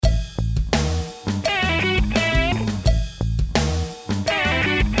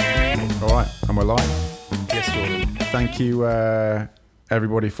And we're live. Yes, Jordan. Thank you,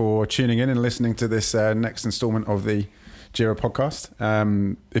 everybody, for tuning in and listening to this next installment of the Jira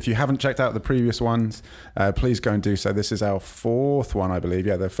podcast. If you haven't checked out the previous ones, please go and do so. This is our fourth one, I believe.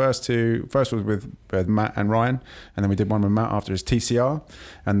 Yeah, the first was with Matt and Ryan, and then we did one with Matt after his TCR.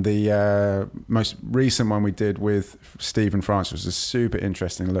 And the most recent one we did with Steve and France was a super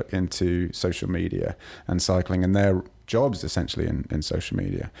interesting look into social media and cycling and their jobs essentially in social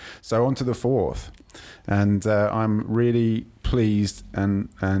media. So on to the fourth, and I'm really pleased and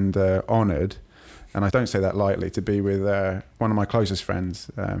honoured, and I don't say that lightly, to be with one of my closest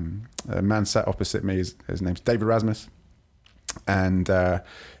friends. A man sat opposite me, his name's David Rasmus, and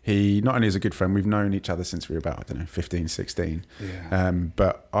he not only is a good friend, we've known each other since we were about, 15, 16. Yeah.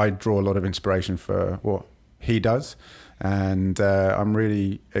 But I draw a lot of inspiration for what he does. And I'm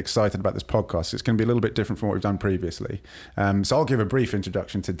really excited about this podcast. It's going to be a little bit different from what we've done previously. So I'll give a brief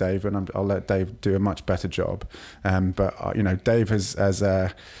introduction to Dave, and I'll let Dave do a much better job. But Dave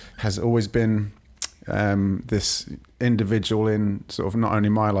has always been this individual in sort of not only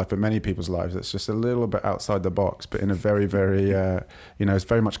my life but many people's lives. That's just a little bit outside the box, but in a very, very has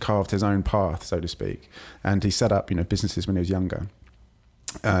very much carved his own path, so to speak. And he set up businesses when he was younger.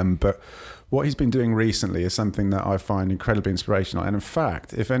 But what he's been doing recently is something that I find incredibly inspirational. And in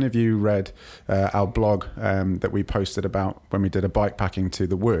fact, if any of you read our blog that we posted about when we did a bike packing to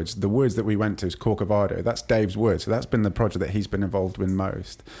the woods that we went to is Corcovado. That's Dave's woods. So that's been the project that he's been involved with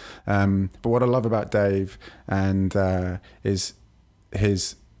most. But what I love about Dave and is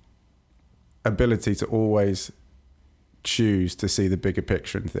his ability to always choose to see the bigger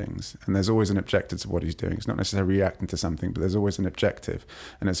picture in things, and there's always an objective to what he's doing. It's not necessarily reacting to something, but there's always an objective,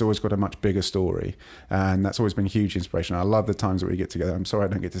 and it's always got a much bigger story, and that's always been huge inspiration. I love the times that we get together. I'm sorry I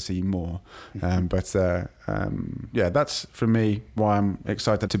don't get to see you more, but that's for me why I'm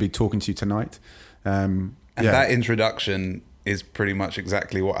excited to be talking to you tonight. That introduction is pretty much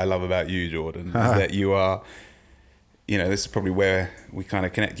exactly what I love about you, Jordan, is that you are, this is probably where we kind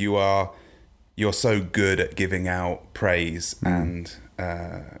of connect. You're so good at giving out praise and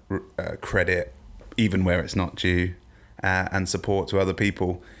credit, even where it's not due, and support to other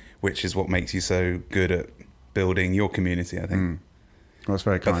people, which is what makes you so good at building your community, I think. Well, that's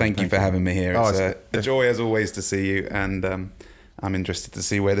very kind. But thank you for having me here. It's a joy, as always, to see you, and I'm interested to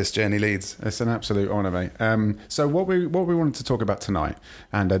see where this journey leads. It's an absolute honour, mate. So what we wanted to talk about tonight,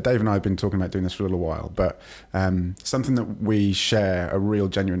 and Dave and I have been talking about doing this for a little while, but something that we share a real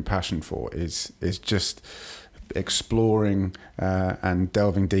genuine passion for is just exploring and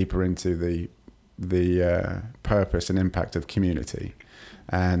delving deeper into the purpose and impact of community.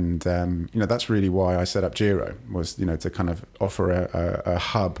 And that's really why I set up Jiro, was to kind of offer a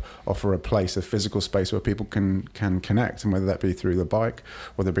hub, offer a place, a physical space where people can connect, and whether that be through the bike,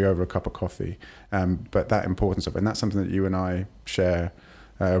 whether it be over a cup of coffee, but that importance of it, and that's something that you and I share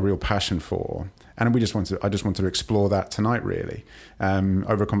a real passion for, and I just want to explore that tonight, really,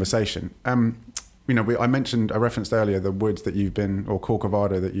 over a conversation. I referenced earlier the woods that you've been, or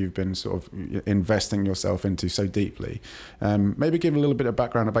Corcovado, that you've been sort of investing yourself into so deeply. Maybe give a little bit of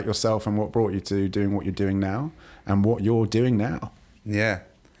background about yourself and what brought you to doing what you're doing now and what you're doing now. Yeah,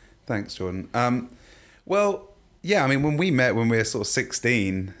 thanks, Jordan. When we met when we were sort of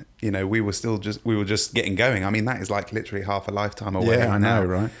 16, we were just getting going. I mean, that is like literally half a lifetime away. Yeah, I know,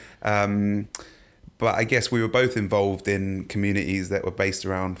 right? But I guess we were both involved in communities that were based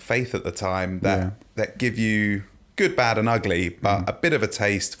around faith at the time that give you good, bad and ugly, but a bit of a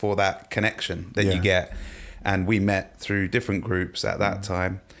taste for that connection that you get. And we met through different groups at that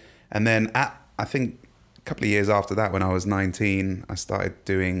time. And then I think a couple of years after that, when I was 19, I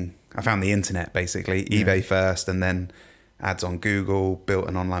found the internet basically, eBay first, and then ads on Google, built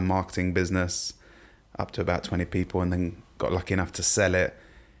an online marketing business up to about 20 people, and then got lucky enough to sell it.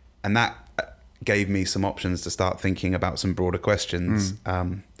 And that gave me some options to start thinking about some broader questions.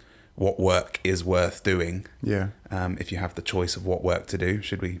 What work is worth doing? Yeah. If you have the choice of what work to do,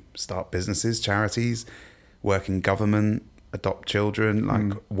 should we start businesses, charities, work in government, adopt children?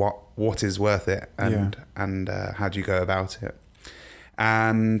 Like what is worth it, and how do you go about it?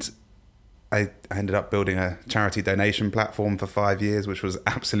 And I ended up building a charity donation platform for 5 years, which was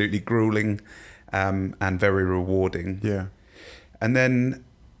absolutely grueling and very rewarding. Yeah. And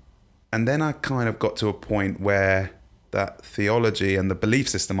then I kind of got to a point where that theology and the belief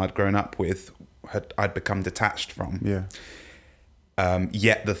system I'd grown up with, I'd become detached from. Yeah.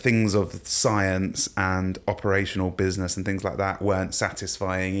 Yet the things of science and operational business and things like that weren't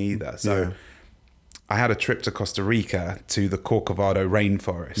satisfying either. So I had a trip to Costa Rica to the Corcovado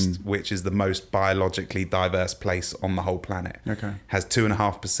rainforest, which is the most biologically diverse place on the whole planet. Okay. Has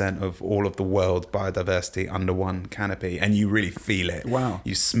 2.5% of all of the world's biodiversity under one canopy, and you really feel it. Wow.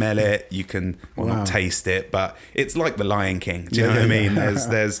 You smell it, you can not taste it, but it's like the Lion King. Do you know what I mean?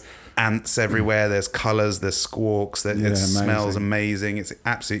 There's ants everywhere, there's colours, there's squawks, it smells amazing. It's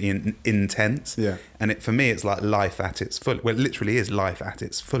absolutely intense. Yeah. And for me, it's like life at its full. Well, it literally is life at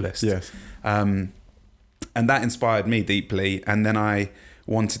its fullest. Yes. And that inspired me deeply. And then I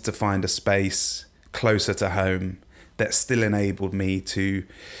wanted to find a space closer to home that still enabled me to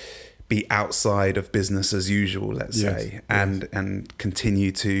be outside of business as usual, let's say, and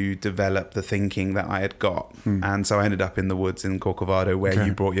continue to develop the thinking that I had got. And so I ended up in the woods in Corcovado, where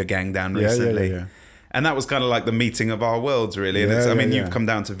you brought your gang down recently. And that was kind of like the meeting of our worlds, really. And you've come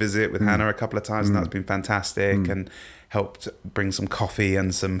down to visit with Hannah a couple of times, and that's been fantastic, and helped bring some coffee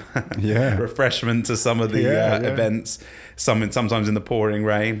and some refreshment to some of the events. Sometimes in the pouring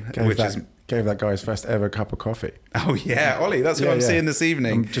rain, Gave that guy his first ever cup of coffee. Oh yeah, Ollie, that's who I'm seeing this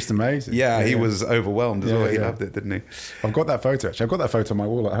evening. Just amazing. Yeah, he was overwhelmed as well. He loved it, didn't he? I've got that photo actually. I've got that photo on my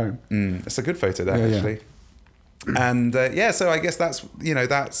wall at home. It's a good photo, that actually. And so I guess that's,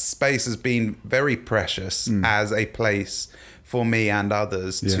 that space has been very precious as a place for me and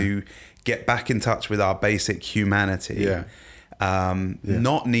others to get back in touch with our basic humanity.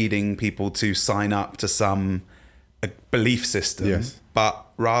 Not needing people to sign up to some belief system, but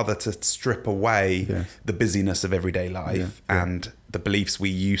rather to strip away the busyness of everyday life and the beliefs we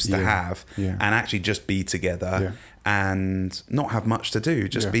used to have, and actually just be together and not have much to do.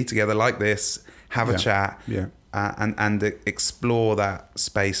 Just be together like this, have a chat, and explore that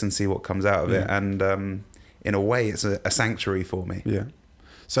space and see what comes out of it. And in a way, it's a sanctuary for me. Yeah.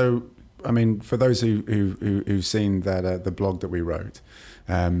 So, I mean, for those who've seen that the blog that we wrote,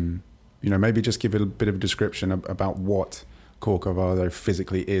 maybe just give it a bit of a description about what Corcovado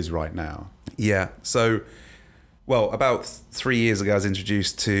physically is right now. Yeah. So, about 3 years ago, I was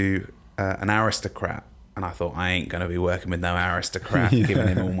introduced to an aristocrat, and I thought, I ain't going to be working with no aristocrat, giving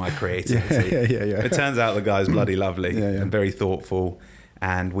him all my creativity. It turns out the guy's bloody lovely and very thoughtful,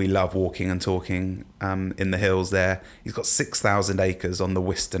 and we love walking and talking in the hills there. He's got 6,000 acres on the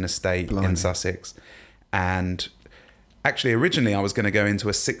Whiston estate in Sussex, and actually, originally, I was going to go into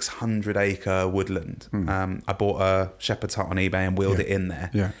a 600-acre woodland. I bought a shepherd's hut on eBay and wheeled it in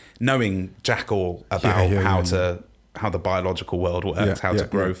there, knowing jack all about how the biological world works, how to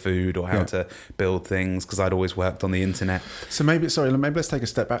grow food or how to build things, because I'd always worked on the internet. So maybe let's take a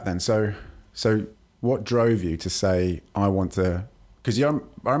step back then. So what drove you to say, I want to... Because I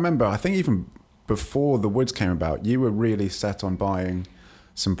remember, I think even before the woods came about, you were really set on buying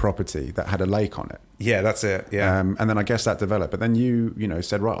some property that had a lake on it. Yeah, that's it. Yeah. And then I guess that developed. But then you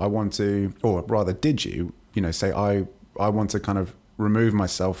said, right, I want to, or rather, did you, say, I want to kind of remove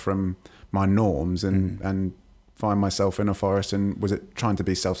myself from my norms and find myself in a forest? And was it trying to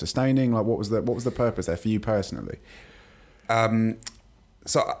be self-sustaining? Like, what was the purpose there for you personally?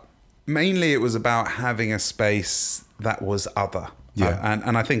 So mainly it was about having a space that was other.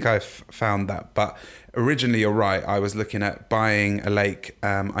 And I think I've found that. But originally, you're right. I was looking at buying a lake.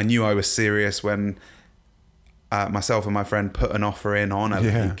 I knew I was serious when myself and my friend put an offer in on a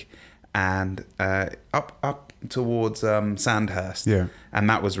lake, and up towards Sandhurst, and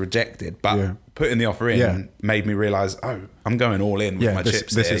that was rejected. But putting the offer in made me realise, I'm going all in with my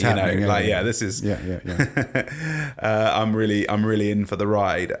chips. This here, is happening. This is. I'm really in for the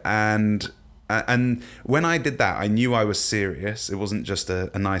ride. And when I did that, I knew I was serious. It wasn't just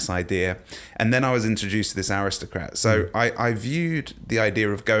a nice idea. And then I was introduced to this aristocrat. So I viewed the idea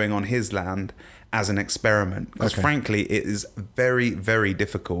of going on his land as an experiment. Because frankly, it is very, very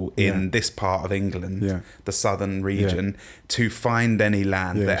difficult in this part of England, the southern region, to find any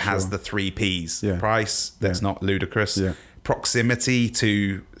land that has the 3 Ps. Price, that's not ludicrous. Proximity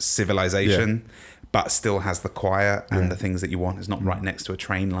to civilization. But still has the quiet and the things that you want. It's not right next to a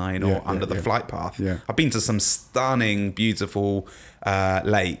train line or under the flight path. I've been to some stunning, beautiful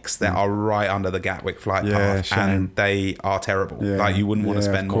lakes that are right under the Gatwick flight path, and they are terrible. Like, you wouldn't want to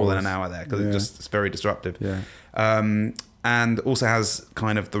spend more than an hour there, because it's very disruptive. And also has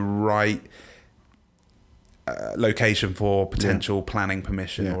kind of the right location for potential planning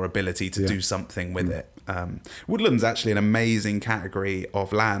permission or ability to do something with it. Woodland's actually an amazing category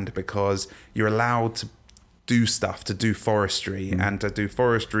of land, because you're allowed to do stuff, to do forestry, and to do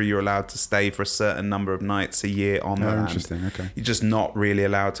forestry you're allowed to stay for a certain number of nights a year on the land. Interesting. Okay. You're just not really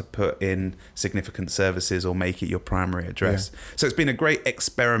allowed to put in significant services or make it your primary address. So it's been a great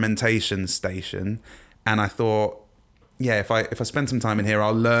experimentation station, and I thought, if I spend some time in here,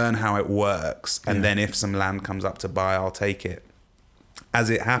 I'll learn how it works, and then if some land comes up to buy, I'll take it. As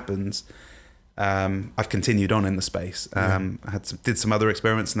it happens, I've continued on in the space. Did some other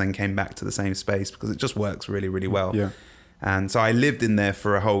experiments, and then came back to the same space because it just works really, really well. Yeah. And so I lived in there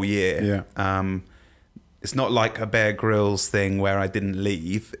for a whole year. Yeah. It's not like a Bear Grylls thing where I didn't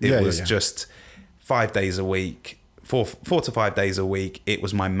leave. It was just 5 days a week. 4 to 5 days a week, it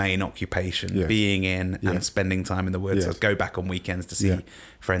was my main occupation, being in and spending time in the woods. I'd go back on weekends to see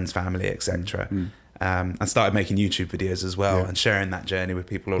friends, family, etc. And started making YouTube videos as well and sharing that journey with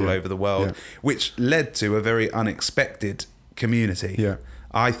people all over the world, which led to a very unexpected community. Yeah.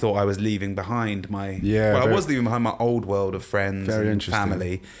 I thought I was leaving behind my... I was leaving behind my old world of friends and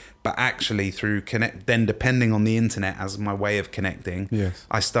family, but actually through then depending on the internet as my way of connecting,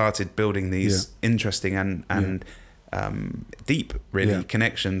 I started building these interesting and deep, really,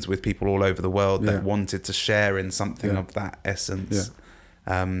 connections with people all over the world that wanted to share in something of that essence.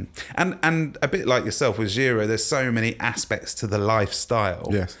 And a bit like yourself with Giro, there's so many aspects to the lifestyle.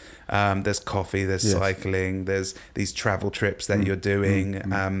 There's coffee, there's cycling, there's these travel trips that you're doing.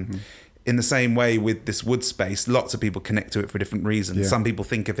 In the same way with this wood space, lots of people connect to it for different reasons. Some people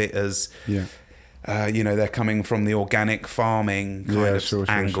think of it as they're coming from the organic farming kind of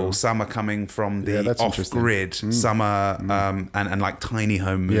angle. Some are coming from the off-grid. Some are and like tiny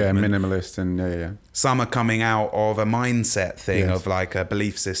home movement. Minimalist and Some are coming out of a mindset thing of like a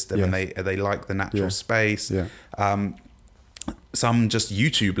belief system, and they like the natural space. Some just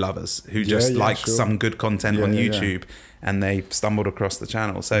YouTube lovers who just like some good content on YouTube. And they stumbled across the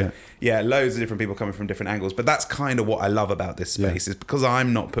channel. So loads of different people coming from different angles. But that's kind of what I love about this space is because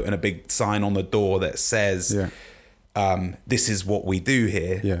I'm not putting a big sign on the door that says, this is what we do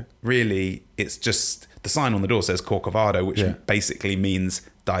here. Really, it's just the sign on the door says Corcovado, which basically means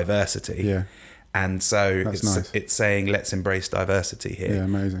diversity. And so it's saying, let's embrace diversity here.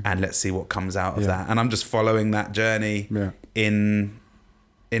 Amazing. And let's see what comes out of that. And I'm just following that journey in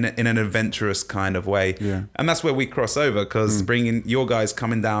an adventurous kind of way. And that's where we cross over, because bringing your guys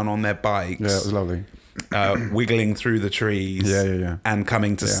coming down on their bikes. Yeah, it was lovely. Wiggling through the trees. And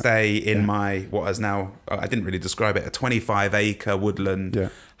coming to stay in my, what is now, I didn't really describe it, a 25-acre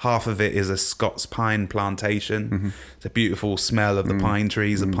woodland. Half of it is a Scots pine plantation. It's a beautiful smell of the pine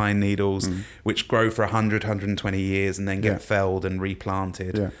trees, the pine needles, which grow for 100, 120 years and then get felled and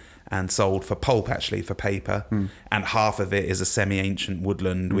replanted. And sold for pulp, actually, for paper. And half of it is a semi-ancient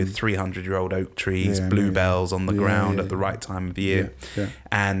woodland with 300-year-old oak trees, bluebells on the ground at the right time of year.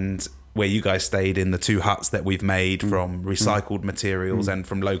 And where you guys stayed in the 2 huts that we've made from recycled materials and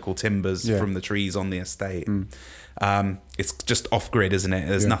from local timbers from the trees on the estate. It's just off-grid, isn't it?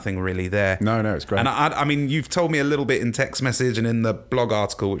 There's nothing really there. No, it's great. And I mean, you've told me a little bit in text message and in the blog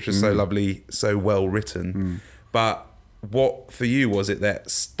article, which was so lovely, so well written. But what for you was it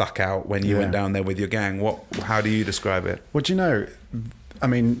that stuck out when you went down there with your gang? How do you describe it? Well, do you know, I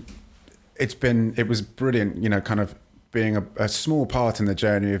mean, it was brilliant, kind of being a small part in the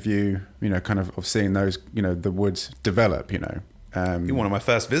journey of kind of seeing those, the woods develop, You're one of my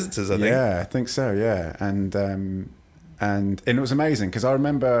first visitors, I think. Yeah, I think so, yeah. And it was amazing because I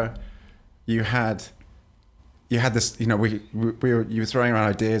remember you had this, you were throwing around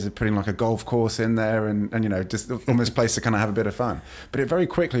ideas of putting like a golf course in there and just almost a place to kind of have a bit of fun. But it very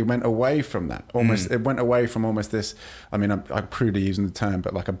quickly went away from that. It went away from almost this, I mean, I'm crudely using the term,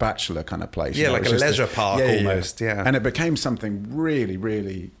 but like a bachelor kind of place. Yeah, like a leisure park almost, yeah. And it became something really,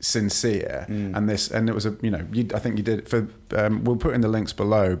 really sincere. And it was I think you did it for, we'll put in the links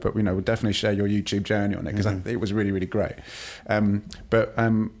below, but we'll definitely share your YouTube journey on it because it was really, really great.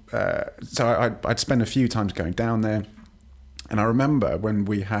 So I'd spend a few times going down there, and I remember when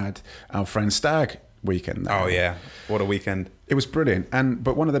we had our friend Stag weekend there. Oh yeah, what a weekend. It was brilliant.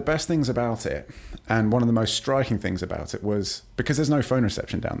 But one of the best things about it, and one of the most striking things about it, was because there's no phone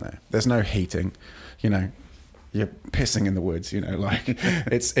reception down there, there's no heating, you're pissing in the woods, like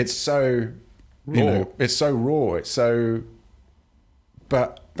it's so raw. It's so raw,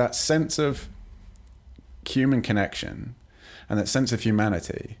 but that sense of human connection and that sense of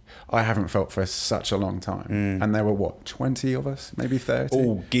humanity, I haven't felt for such a long time. And there were 20 of us, maybe 30.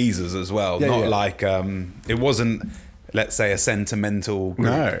 All geezers as well. Like it wasn't, let's say, a sentimental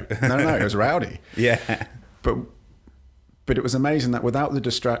group. No, it was rowdy. But it was amazing that without the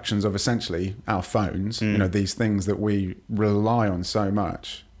distractions of essentially our phones, these things that we rely on so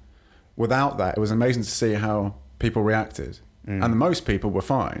much, without that, it was amazing to see how people reacted. And most people were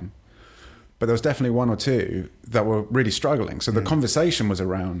fine. But there was definitely 1 or 2 that were really struggling. So the conversation was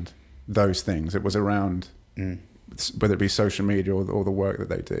around those things. It was around whether it be social media or the work that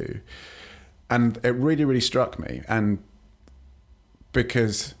they do. And it really, really struck me. And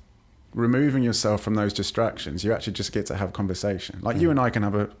because removing yourself from those distractions, you actually just get to have a conversation. Like you and I can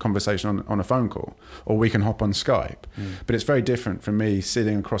have a conversation on a phone call, or we can hop on Skype. But it's very different from me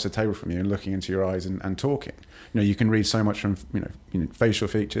sitting across a table from you and looking into your eyes and talking. You can read so much from facial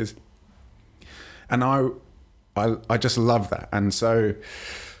features, and I just love that. And so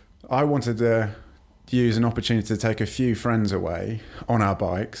I wanted to use an opportunity to take a few friends away on our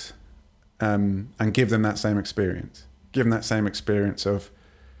bikes, and give them that same experience. Give them that same experience of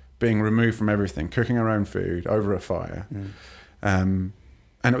being removed from everything, cooking our own food over a fire. And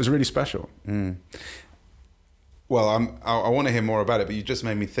it was really special. Well, I want to hear more about it, but you just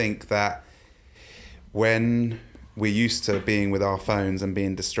made me think that when we're used to being with our phones and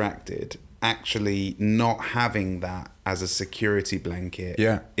being distracted, actually not having that as a security blanket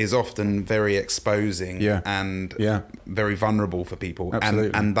is often very exposing and very vulnerable for people.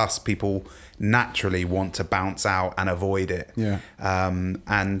 Absolutely. And thus people naturally want to bounce out and avoid it. And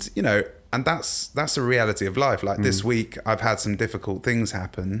that's a reality of life. Like this week, I've had some difficult things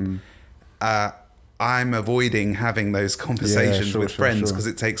happen. I'm avoiding having those conversations with friends because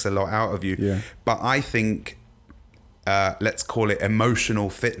it takes a lot out of you. But I think let's call it emotional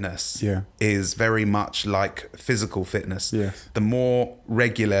fitness is very much like physical fitness. The more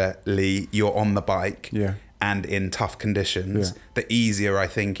regularly you're on the bike and in tough conditions, the easier I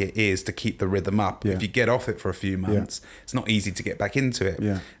think it is to keep the rhythm up. If you get off it for a few months, it's not easy to get back into it.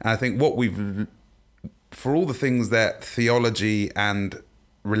 And I think for all the things that theology and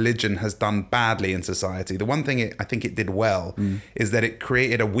religion has done badly in society, the one thing I think it did well is that it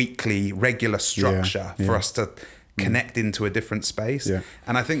created a weekly regular structure for us to connect into a different space.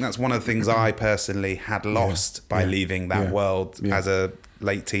 And I think that's one of the things I personally had lost by leaving that world as a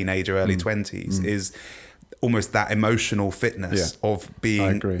late teenager, early 20s, is almost that emotional fitness of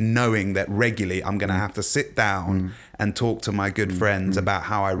knowing that regularly I'm going to have to sit down and talk to my good friends about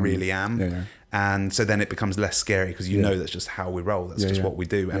how I really am. And so then it becomes less scary because you know that's just how we roll. That's just what we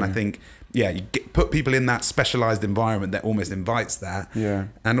do. And I think, you put people in that specialized environment that almost invites that.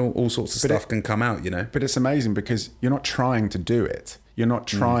 And all sorts of stuff can come out, But it's amazing because you're not trying to do it. You're not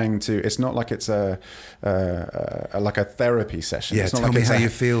trying to. It's not like it's like a therapy session. Yeah, it's not tell like me it's how you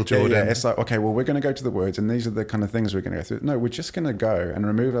feel, Jordan. It's like, okay, well, we're going to go to the woods, and these are the kind of things we're going to go through. No, we're just going to go and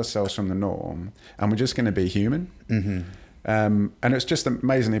remove ourselves from the norm, and we're just going to be human. And it's just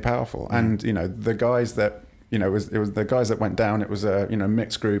amazingly powerful. And the guys that it was the guys that went down. It was a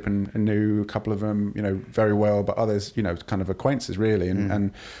mixed group, and knew a couple of them very well, but others kind of acquaintances really.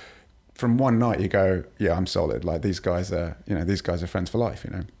 And from one night you go, yeah, I'm solid. Like these guys are friends for life.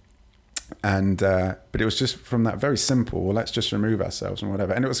 And but it was just from that very simple, well, let's just remove ourselves and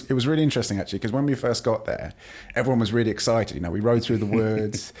whatever. And it was really interesting actually, because when we first got there, everyone was really excited. We rode through the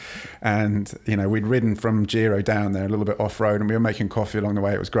woods, and we'd ridden from Giro down there a little bit off road, and we were making coffee along the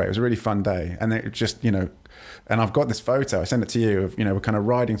way. It was great. It was a really fun day. And it just and I've got this photo, I sent it to you, of we're kind of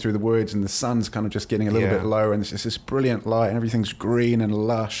riding through the woods, and the sun's kind of just getting a little bit lower, and it's this brilliant light, and everything's green and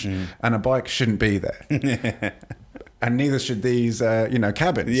lush, and a bike shouldn't be there. And neither should these,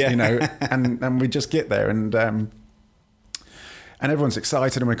 cabins, and we just get there, and everyone's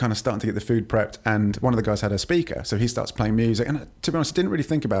excited, and we're kind of starting to get the food prepped. And one of the guys had a speaker, so he starts playing music. And to be honest, I didn't really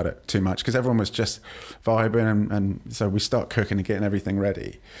think about it too much because everyone was just vibing, and so we start cooking and getting everything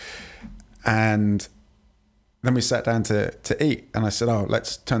ready. And then we sat down to eat, and I said, "Oh,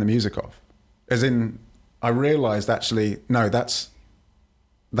 let's turn the music off." As in, I realised actually, no, that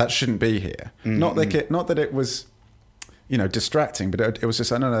shouldn't be here. Not that it was, distracting, but it was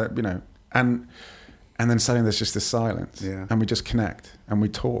just, no, and then suddenly there's just this silence, and we just connect and we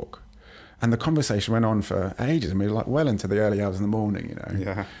talk, and the conversation went on for ages, and we were like well into the early hours in the morning,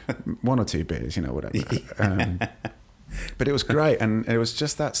 one or two beers, whatever. But it was great, and it was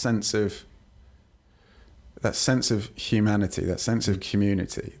just that sense of humanity, that sense of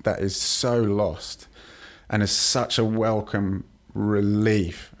community that is so lost, and is such a welcome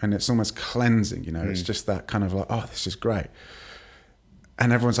relief, and it's almost cleansing. It's just that kind of like, oh, this is great.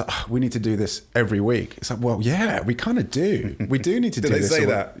 And everyone's like, oh, we need to do this every week. It's like, well, yeah, we kind of do. We do need to do this. Did they say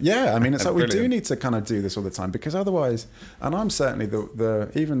that? Yeah, I mean, it's like we do need to kind of do this all the time, because otherwise, and I'm certainly the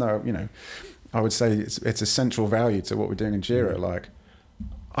even though I would say it's a central value to what we're doing in Giro. Like,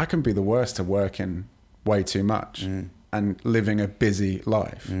 I can be the worst to work in way too much and living a busy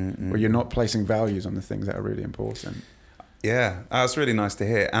life where you're not placing values on the things that are really important. Yeah, that's really nice to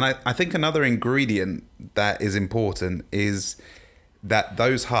hear. And I think another ingredient that is important is that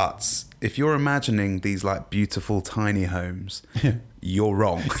those huts, if you're imagining these like beautiful tiny homes, you're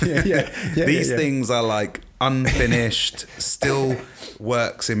wrong. These things are like unfinished, still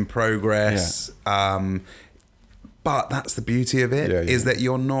works in progress. But that's the beauty of it, is that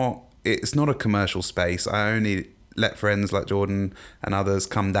it's not a commercial space. I only let friends like Jordan and others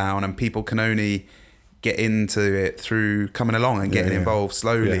come down, and people can only get into it through coming along and getting involved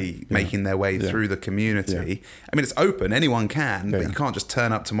slowly, making their way through the community. I mean, it's open, anyone can, but you can't just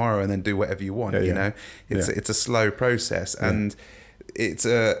turn up tomorrow and then do whatever you want, you know? It's a slow process, and it's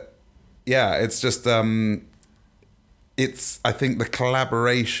just, it's, I think, the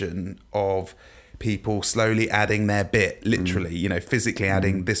collaboration of people slowly adding their bit, literally, you know, physically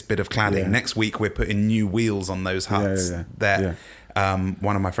adding this bit of cladding. Next week, we're putting new wheels on those huts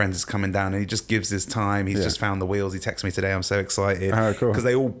one of my friends is coming down and he just gives his time. He's just found the wheels. He texted me today. I'm so excited because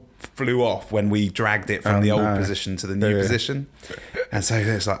they all flew off when we dragged it from the old position to the new position. And so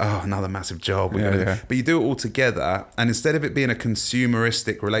it's like, oh, another massive job. But you do it all together. And instead of it being a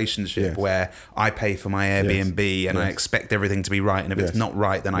consumeristic relationship where I pay for my Airbnb and I expect everything to be right, and if it's not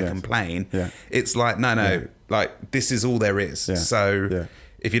right, then I complain. It's like, no, like this is all there is. So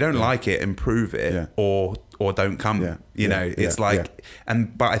if you don't like it, improve it or don't come. You know, it's like,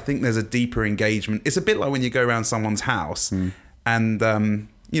 but I think there's a deeper engagement. It's a bit like when you go around someone's house and,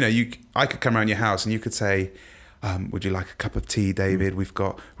 you know, I could come around your house and you could say, would you like a cup of tea, David? We've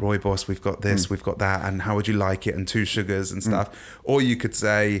got rooibos, we've got this, we've got that, and how would you like it? And 2 sugars and stuff. Or you could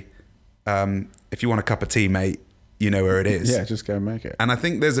say, if you want a cup of tea, mate, you know where it is. Yeah, just go and make it. And I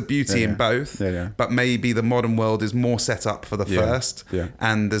think there's a beauty in both, but maybe the modern world is more set up for the first,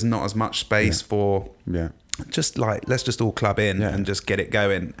 and there's not as much space for just like, let's just all club in and just get it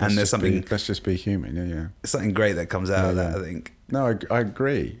going. And there's something... let's just be human, There's something great that comes out of that, I think. No, I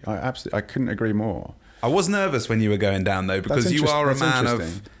agree. I couldn't agree more. I was nervous when you were going down, though, because you are a man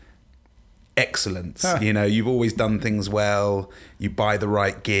of excellence. You know, you've always done things well. You buy the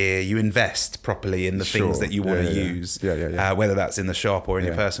right gear. You invest properly in the things that you want to use, whether that's in the shop or in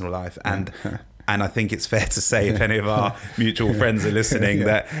your personal life. And I think it's fair to say, if any of our mutual friends are listening,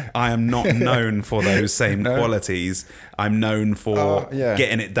 that I am not known for those same qualities. I'm known for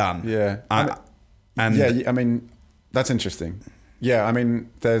getting it done. I mean, that's interesting. Yeah, I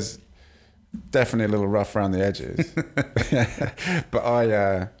mean, there's definitely a little rough around the edges. But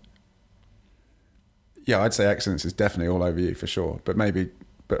I'd say excellence is definitely all over you for sure. But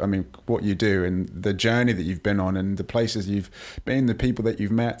I mean, what you do and the journey that you've been on and the places you've been, the people that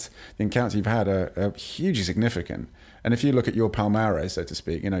you've met, the encounters you've had are hugely significant. And if you look at your palmarès, so to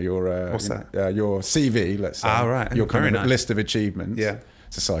speak, you know, your your CV, let's say, your kind of list of achievements. Yeah,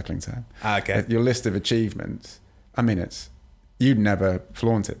 it's a cycling term. Okay. Your list of achievements. I mean, you'd never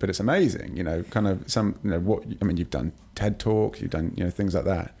flaunt it, but it's amazing. You know, kind of you've done TED Talks, you've done things like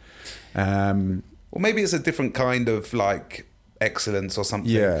that. Well, maybe it's a different kind of like excellence or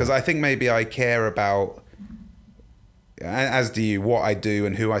something. Because I think maybe I care about, as do you, what I do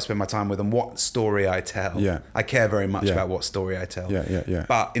and who I spend my time with and what story I tell. Yeah. I care very much about what story I tell. Yeah.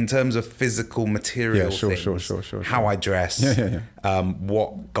 But in terms of physical material things, how I dress,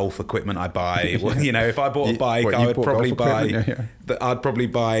 what golf equipment I buy. Well, you know, if I bought a bike, I would probably buy, I'd probably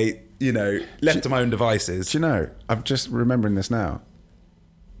buy, you know, left to my own devices. Do you know, I'm just remembering this now.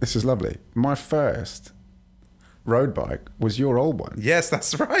 This is lovely. My first road bike was your old one. Yes,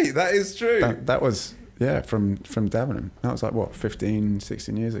 that's right. That is true. That was, from Debenham. That was like, what, 15,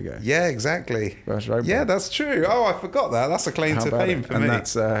 16 years ago? Yeah, exactly. First road bike. Yeah, that's true. Oh, I forgot that. That's a claim to fame for me. And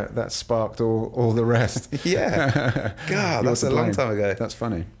that sparked all the rest. Yeah. God, that's a long time ago. That's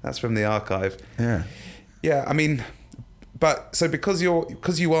funny. That's from the archive. Yeah. Yeah, I mean, but so because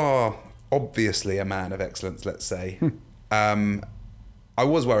you are obviously a man of excellence, let's say, I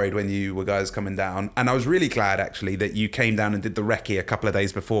was worried when you were guys coming down, and I was really glad actually that you came down and did the recce a couple of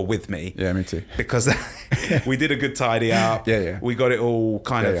days before with me. Yeah, me too. Because we did a good tidy up. Yeah. We got it all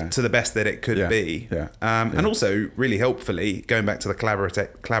kind of to the best that it could be. Yeah. And also really helpfully, going back to the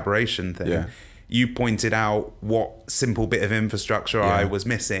collaboration thing, you pointed out what simple bit of infrastructure I was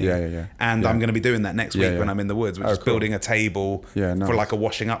missing. And I'm going to be doing that next week when I'm in the woods, which is building a table for like a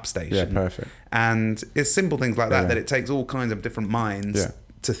washing up station. Yeah, perfect. And it's simple things like that it takes all kinds of different minds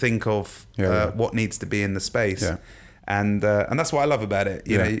to think of what needs to be in the space. And that's what I love about it.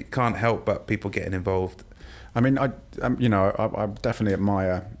 You know, you can't help but people getting involved. I mean, I definitely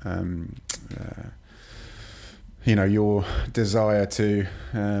admire your desire to,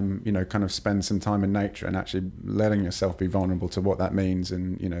 kind of spend some time in nature and actually letting yourself be vulnerable to what that means,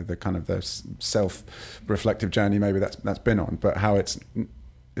 and the kind of the self-reflective journey maybe that's been on, but how it's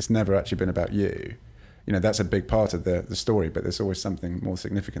never actually been about you. That's a big part of the story, but there's always something more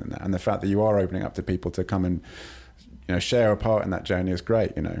significant than that. And the fact that you are opening up to people to come and share a part in that journey is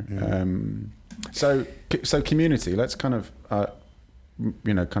great. So community. Let's kind of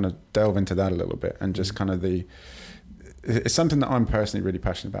kind of delve into that a little bit, and just kind of the it's something that I'm personally really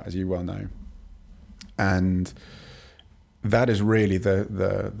passionate about, as you well know, and that is really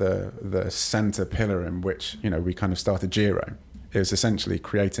the center pillar in which, you know, we kind of started Giro. It was essentially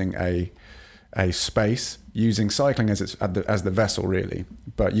creating a space, using cycling as the vessel really,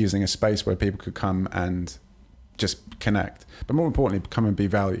 but using a space where people could come and just connect, but more importantly, come and be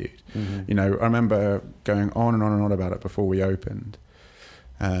valued. Mm-hmm. You know, I remember going on and on and on about it before we opened,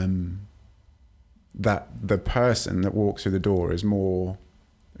 that the person that walks through the door is more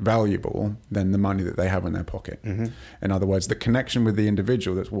valuable than the money that they have in their pocket. Mm-hmm. In other words, the connection with the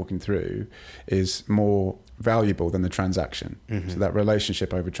individual that's walking through is more valuable than the transaction. Mm-hmm. So that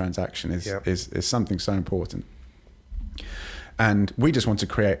relationship over transaction is something so important. And we just want to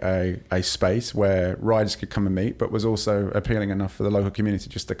create a space where riders could come and meet, but was also appealing enough for the local community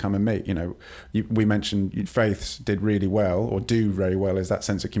just to come and meet. You know, we mentioned Faiths did really well, or do very well, is that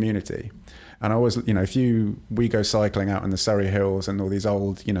sense of community. And I always, you know, we go cycling out in the Surrey Hills and all these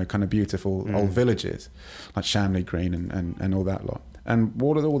old, you know, kind of beautiful old villages like Shamley Green and all that lot. And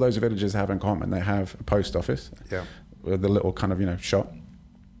what do all those villages have in common? They have a post office, with a little kind of, you know, shop.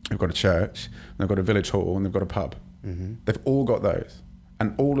 They've got a church, they've got a village hall, and they've got a pub. Mm-hmm. They've all got those.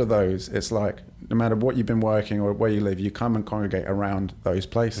 And all of those, it's like, no matter what you've been working or where you live, you come and congregate around those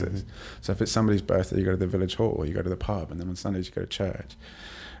places. Mm-hmm. So if it's somebody's birthday, you go to the village hall, or you go to the pub, and then on Sundays you go to church.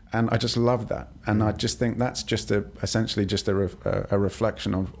 And I just love that. And I just think that's just essentially just a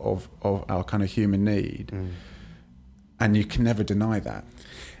reflection of our kind of human need. Mm. And you can never deny that.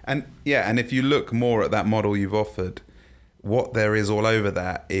 And if you look more at that model you've offered, what there is all over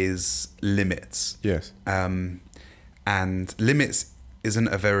that is limits. Yes. And limits isn't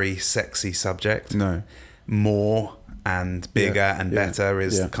a very sexy subject. No. More and bigger and better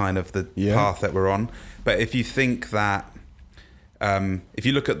is kind of the path that we're on. But if you think that, if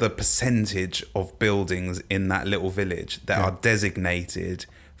you look at the percentage of buildings in that little village that are designated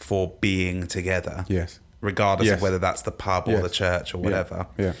for being together, regardless of whether that's the pub or the church or whatever,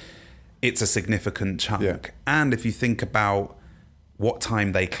 it's a significant chunk. And if you think about what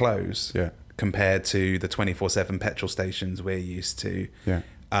time they close compared to the 24/7 petrol stations we're used to,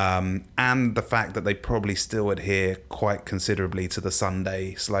 and the fact that they probably still adhere quite considerably to the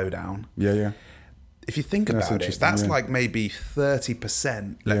Sunday slowdown. If you think about it, that's like maybe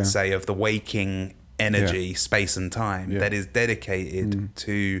 30%, let's say, of the waking energy, space and time that is dedicated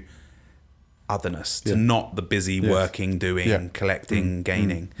to otherness, to not the busy working, doing, collecting,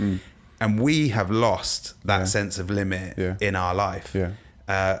 gaining. And we have lost that sense of limit in our life.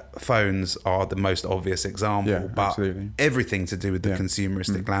 Phones are the most obvious example, but everything to do with the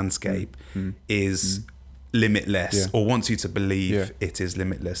consumeristic landscape is limitless, or wants you to believe it is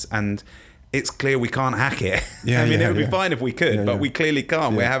limitless. And it's clear we can't hack it. I mean, it would be fine if we could, but we clearly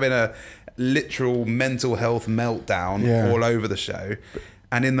can't. We're having a literal mental health meltdown all over the show.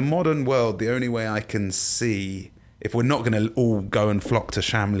 And in the modern world, the only way I can see, if we're not going to all go and flock to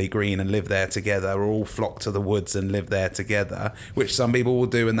Shamley Green and live there together, or all flock to the woods and live there together, which some people will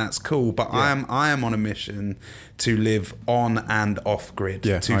do, and that's cool. But I am on a mission to live on and off grid,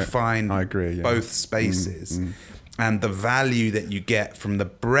 to find both spaces. And the value that you get from the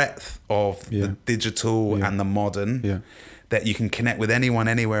breadth of the digital and the modern, that you can connect with anyone,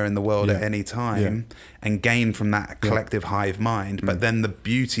 anywhere in the world at any time, and gain from that collective hive mind. But then the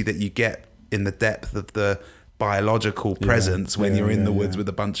beauty that you get in the depth of the biological presence when you're in the woods with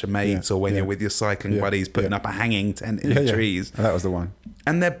a bunch of mates, or when you're with your cycling buddies putting up a hanging tent in the trees. That was the one.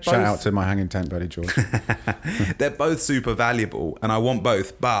 And they're both, shout out to my hanging tent buddy George. They're both super valuable, and I want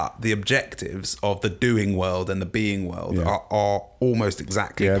both, but the objectives of the doing world and the being world are almost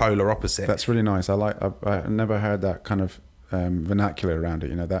exactly polar opposite. That's really nice. I never heard that kind of vernacular around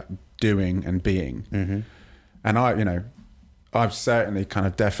it, you know, that doing and being. And I've certainly kind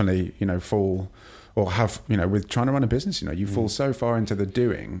of definitely, you know, fall, or have, you know, with trying to run a business, you know, you fall so far into the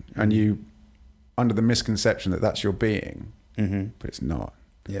doing, and you under the misconception that that's your being, but it's not.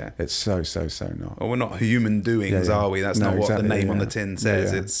 It's so not. Well, we're not human doings, are we? That's not what the name on the tin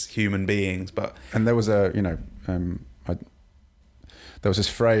says. It's human beings. But there was there was this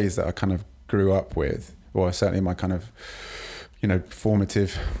phrase that I kind of grew up with, or certainly my kind of, you know,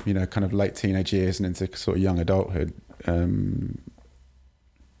 formative, you know, kind of late teenage years and into sort of young adulthood,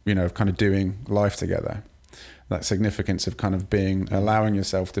 you know, of kind of doing life together. That significance of kind of allowing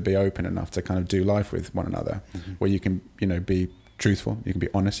yourself to be open enough to kind of do life with one another, where you can, you know, be truthful, you can be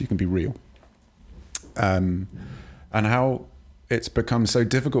honest, you can be real. And how it's become so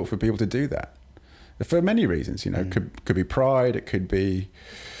difficult for people to do that for many reasons, you know, could be pride, it could be,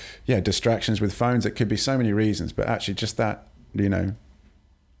 distractions with phones, it could be so many reasons, but actually just that, you know,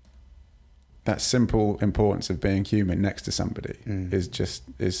 that simple importance of being human next to somebody is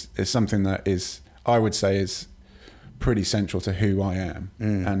something that is, I would say, is pretty central to who I am.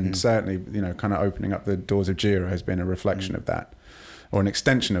 And certainly, you know, kind of opening up the doors of Giro has been a reflection of that, or an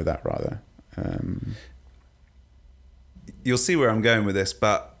extension of that rather. You'll see where I'm going with this,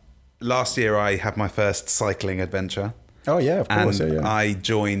 but last year I had my first cycling adventure. Oh yeah, of course. And yeah. I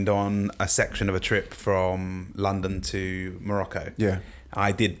joined on a section of a trip from London to Morocco. Yeah.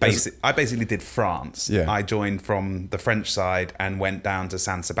 I basically did France. Yeah. I joined from the French side and went down to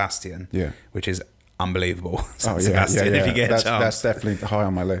San Sebastian. Yeah. Which is unbelievable. San Sebastian, if you get a chance. That's definitely high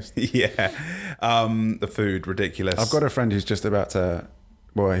on my list. Yeah. The food, ridiculous. I've got a friend who's just about to,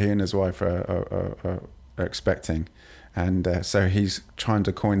 well, he and his wife are expecting. And so he's trying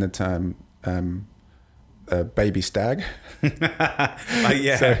to coin the term baby stag.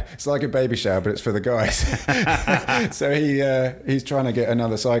 Yeah. So it's like a baby shower, but it's for the guys. So he's trying to get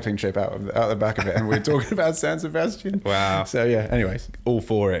another cycling trip out the back of it, and we're talking about San Sebastian. Wow. So yeah. Anyways, all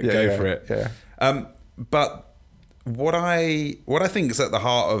for it. Go for it. Yeah. But what I think is at the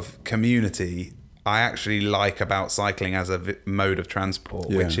heart of community, I actually like about cycling as a mode of transport,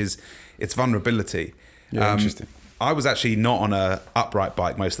 which is its vulnerability. Yeah. Interesting. I was actually not on a upright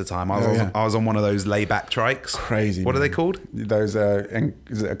bike most of the time. I was on one of those layback trikes. Crazy. What are they called? Those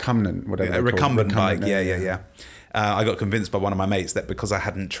is it a recumbent? Whatever. A recumbent bike. Yeah. I got convinced by one of my mates that because I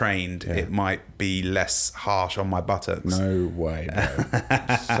hadn't trained, it might be less harsh on my buttocks. No way,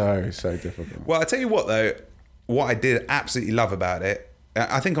 bro. so difficult. Well, I tell you what though, what I did absolutely love about it.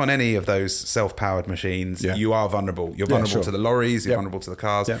 I think on any of those self-powered machines, you are vulnerable. You're vulnerable to the lorries. You're vulnerable to the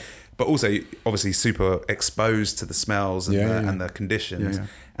cars. Yeah. But also, obviously, super exposed to the smells and the conditions. Yeah.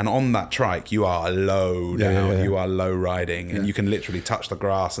 And on that trike, you are low down. You are low riding, and you can literally touch the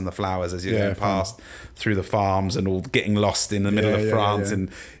grass and the flowers as you're going past through the farms and all, getting lost in the middle of France, and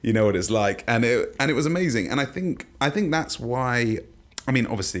you know what it's like. And it was amazing. And I think that's why. I mean,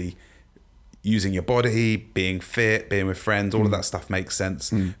 obviously, using your body, being fit, being with friends, all of that stuff makes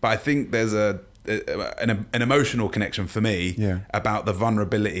sense. But I think there's an emotional connection for me about the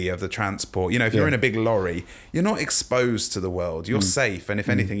vulnerability of the transport. You know, if you're in a big lorry, you're not exposed to the world. You're safe, and if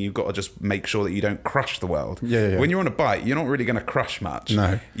anything, you've got to just make sure that you don't crush the world. When you're on a bike, you're not really going to crush much.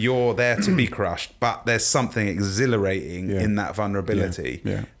 No. You're there to be crushed, but there's something exhilarating in that vulnerability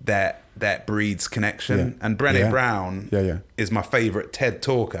that breeds connection. And Brené Brown is my favorite TED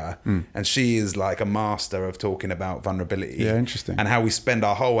talker, and she is like a master of talking about vulnerability. Yeah, interesting. And how we spend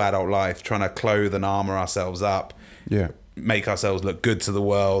our whole adult life trying to clothe and armor ourselves up, make ourselves look good to the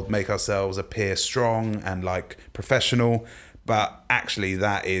world, make ourselves appear strong and like professional, but actually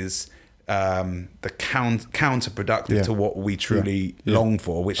that is the counterproductive to what we truly long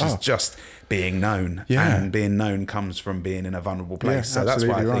for, which is just being known. And being known comes from being in a vulnerable place. So that's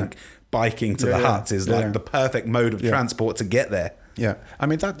why I think biking to the huts is like the perfect mode of transport to get there. Yeah, I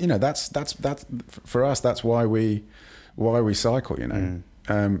mean that's for us. That's why we cycle. You know,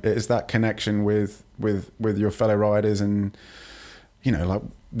 it is that connection with your fellow riders, and you know, like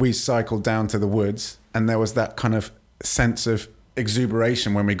we cycled down to the woods, and there was that kind of sense of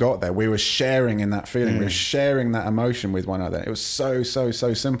exuberation when we got there. We were sharing in that feeling. We were sharing that emotion with one another. It was so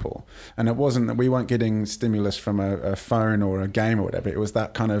simple, and it wasn't that we weren't getting stimulus from a phone or a game or whatever. It was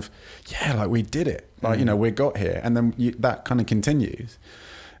that kind of like we did it, like you know, we got here, and then that kind of continues.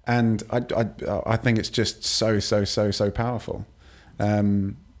 And I think it's just so powerful. I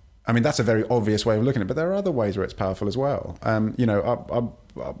mean, that's a very obvious way of looking at it, but there are other ways where it's powerful as well. You know,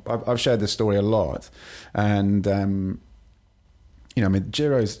 I've shared this story a lot, and you know, I mean,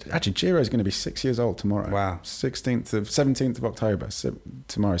 Giro's going to be 6 years old tomorrow. Wow. 17th of October.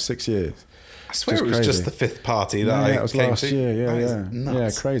 Tomorrow, 6 years. I swear it was just the fifth party that I was came last to. year. Yeah,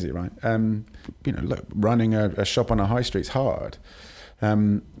 crazy, right? You know, look, running a shop on a high street's hard,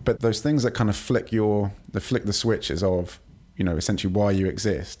 but those things that kind of flick the switches of, you know, essentially why you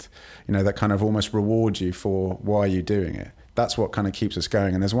exist, you know, that kind of almost reward you for why you're doing it. That's what kind of keeps us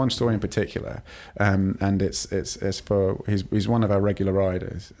going. And there's one story in particular, and it's for he's one of our regular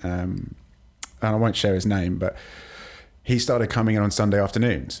riders, and I won't share his name, but he started coming in on Sunday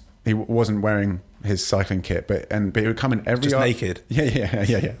afternoons. He wasn't wearing his cycling kit, but he would come in every naked.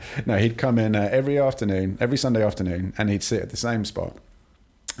 Yeah. No, he'd come in every Sunday afternoon, and he'd sit at the same spot,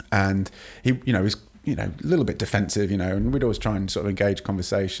 and he, you know, was, you know, a little bit defensive, you know, and we'd always try and sort of engage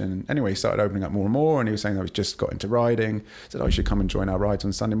conversation. Anyway, he started opening up more and more, and he was saying that he's just got into riding, said, you should come and join our rides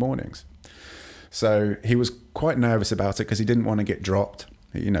on Sunday mornings. So he was quite nervous about it because he didn't want to get dropped,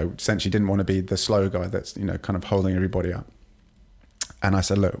 you know, essentially didn't want to be the slow guy that's, you know, kind of holding everybody up. And I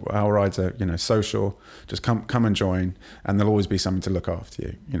said, look, our rides are, social. Just come and join, and there'll always be something to look after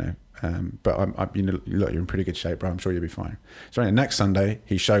you, But look, you're in pretty good shape, bro. I'm sure you'll be fine. So anyway, next Sunday,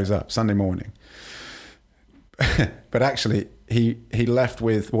 he shows up, Sunday morning. But actually, he left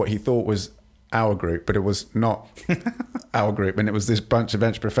with what he thought was our group, but it was not our group, and it was this bunch of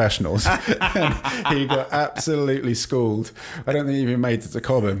bench professionals. And he got absolutely schooled. I don't think he even made it to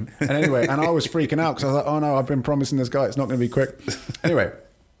Cobham. And anyway, and I was freaking out because I was like, oh no, I've been promising this guy it's not going to be quick. Anyway,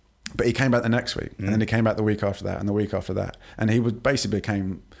 but he came back the next week, and then he came back the week after that, and the week after that, and he basically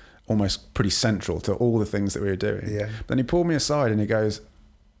became almost pretty central to all the things that we were doing. Yeah. Then he pulled me aside and he goes,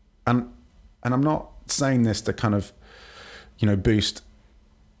 and I'm not saying this to kind of, boost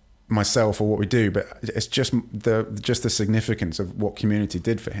myself or what we do, but it's just the significance of what community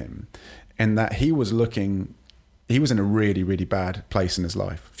did for him, in that he was in a really, really bad place in his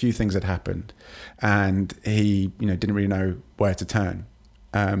life. A few things had happened, and he, didn't really know where to turn.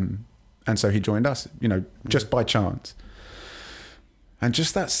 And so he joined us, just by chance. And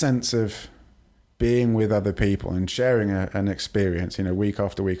just that sense of being with other people and sharing an experience, week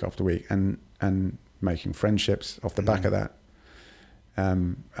after week after week, and making friendships off the back of that.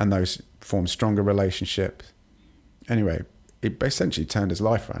 And those form stronger relationships. Anyway, it essentially turned his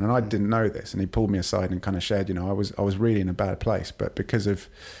life around, and I didn't know this. And he pulled me aside and kind of shared, I was really in a bad place, but because of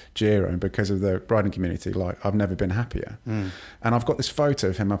Giro and because of the riding community, like, I've never been happier. And I've got this photo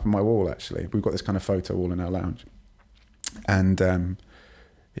of him up on my wall. Actually, we've got this kind of photo wall in our lounge, and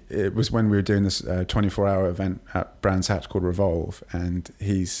it was when we were doing this 24-hour event at Brands Hatch called Revolve, and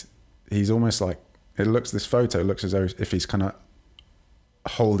he's almost like, this photo looks as though if he's kind of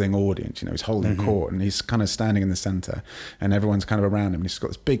holding audience, he's holding court, and he's kind of standing in the center, and everyone's kind of around him, and he's got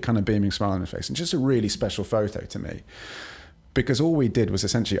this big kind of beaming smile on his face, and just a really special photo to me, because all we did was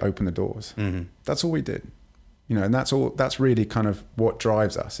essentially open the doors. That's all we did, and that's really kind of what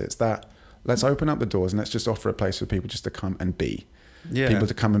drives us. It's that, let's open up the doors and let's just offer a place for people just to come and be. People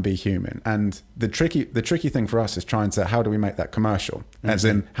to come and be human. And the tricky thing for us is trying to, how do we make that commercial? As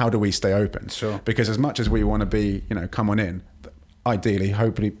in, how do we stay open? Sure. Because as much as we want to be, come on in, ideally,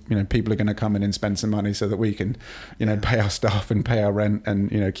 hopefully, people are going to come in and spend some money so that we can, pay our staff and pay our rent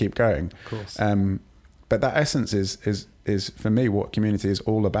and, keep going. Of course. But that essence is for me what community is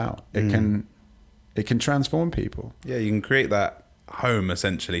all about. It can transform people. Yeah, you can create that home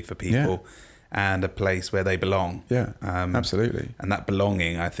essentially for people. Yeah. And a place where they belong. Yeah, absolutely. And that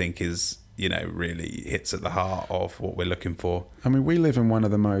belonging, I think, is, really hits at the heart of what we're looking for. I mean, we live in one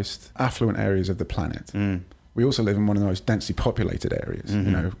of the most affluent areas of the planet. We also live in one of the most densely populated areas,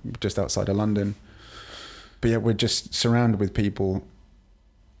 just outside of London. But yet we're just surrounded with people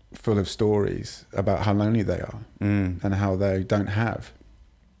full of stories about how lonely they are and how they don't have.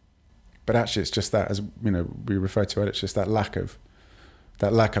 But actually, it's just that, as we refer to it, it's just that lack of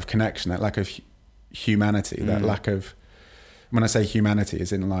connection, that lack of humanity, that lack of, when I say humanity,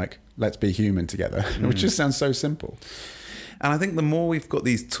 is in like, let's be human together, which just sounds so simple. And I think the more we've got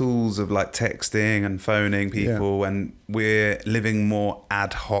these tools of like texting and phoning people, and we're living more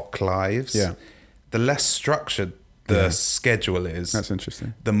ad hoc lives, the less structured the schedule is. That's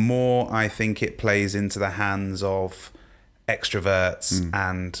interesting. The more I think it plays into the hands of extroverts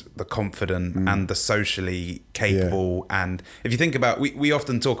and the confident and the socially capable. And if you think about, we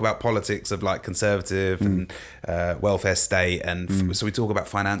often talk about politics of like conservative and welfare state, and so we talk about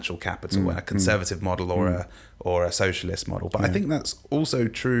financial capital and a conservative model or a socialist model. But I think that's also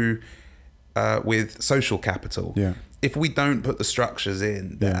true with social capital. If we don't put the structures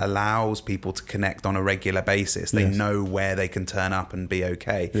in that allows people to connect on a regular basis, they know where they can turn up and be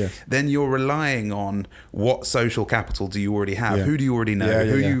okay. Then you're relying on what social capital do you already have? Who do you already know?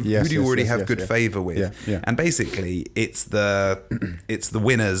 Who do you already have good favor with? And basically, it's the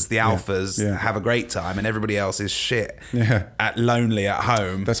winners, the alphas have a great time, and everybody else is shit, lonely at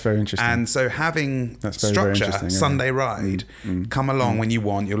home. That's very interesting. And so having structure, Sunday ride, come along when you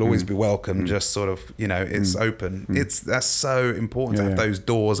want. You'll always be welcome. Just sort of, it's open. That's so important to have those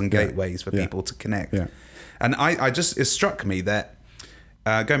doors and gateways for people to connect. And it struck me that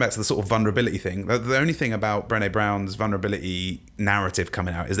going back to the sort of vulnerability thing, the only thing about Brené Brown's vulnerability narrative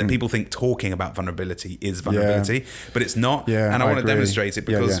coming out is that people think talking about vulnerability is vulnerability, but it's not. And I want to demonstrate it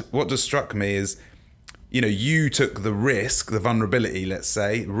because what just struck me is, you took the risk, the vulnerability, let's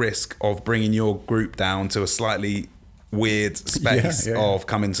say, risk of bringing your group down to a slightly weird space of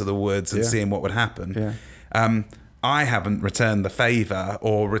coming to the woods and seeing what would happen. I haven't returned the favor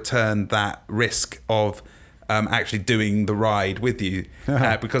or returned that risk of actually doing the ride with you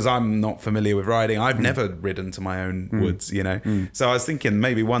because I'm not familiar with riding. I've never ridden to my own woods, So I was thinking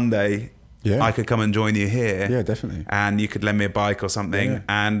maybe one day Yeah. I could come and join you here. Yeah, definitely. And you could lend me a bike or something,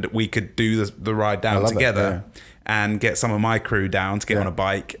 and we could do the ride down together. And get some of my crew down to get on a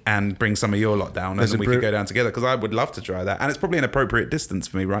bike and bring some of your lot down, and then we could go down together, because I would love to try that. And it's probably an appropriate distance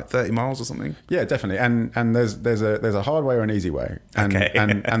for me, right? 30 miles or something. Yeah, definitely. And there's a hard way or an easy way. And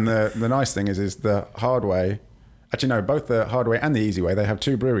and the nice thing is the hard way. Actually, no, both the hard way and the easy way, they have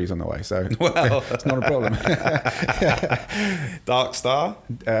 2 breweries on the way, so it's not a problem. Dark Star?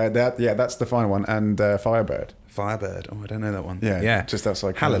 That's the final one, and Firebird. Firebird. Oh, I don't know that one. Yeah. Just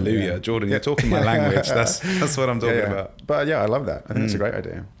outside. Hallelujah, Jordan, you're talking my language. That's what I'm talking about. But yeah, I love that. I think it's a great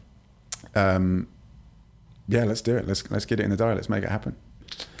idea. Let's do it. Let's get it in the diary. Let's make it happen.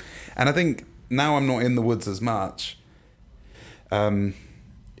 And I think now I'm not in the woods as much.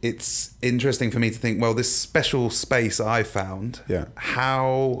 It's interesting for me to think, well, this special space I found,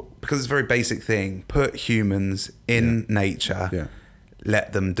 how, because it's a very basic thing, put humans in nature,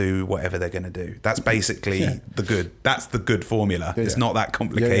 let them do whatever they're going to do. That's basically that's the good formula. It's not that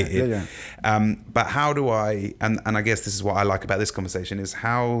complicated. But how do I, and I guess this is what I like about this conversation, is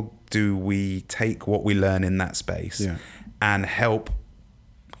how do we take what we learn in that space and help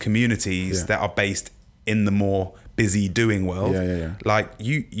communities that are based in the more busy doing world. Like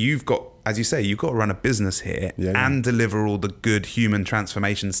you've got, as you say, you've got to run a business here and deliver all the good human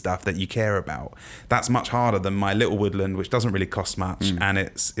transformation stuff that you care about. That's much harder than my little woodland, which doesn't really cost much, and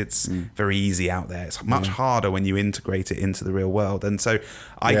it's very easy out there. It's much harder when you integrate it into the real world. And so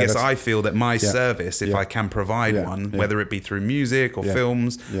I guess I feel that my service, if I can provide one, whether it be through music or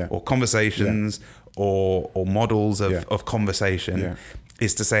films or conversations or models of conversation,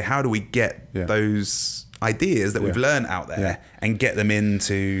 is to say, how do we get those ideas that we've learned out there and get them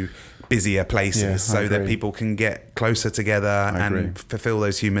into busier places so that people can get closer together and fulfill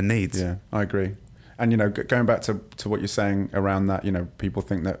those human needs. Yeah, I agree. And, going back to what you're saying around that, people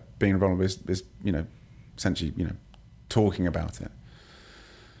think that being vulnerable is essentially, talking about it.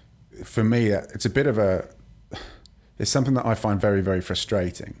 For me, it's a bit of it's something that I find very, very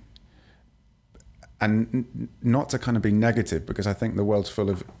frustrating. And not to kind of be negative, because I think the world's full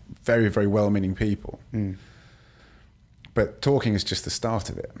of very, very well-meaning people. But talking is just the start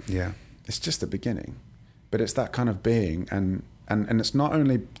of it. Yeah. It's just the beginning. But it's that kind of being, and it's not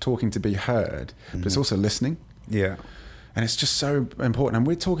only talking to be heard, but it's also listening. Yeah. And it's just so important. And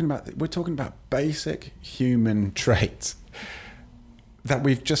we're talking about basic human traits that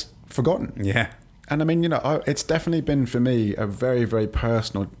we've just forgotten. Yeah. And I mean, it's definitely been for me a very, very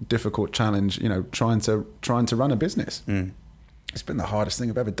personal, difficult challenge, trying to run a business. It's been the hardest thing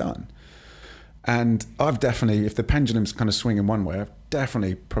I've ever done. And I've definitely, if the pendulum's kind of swinging one way, I've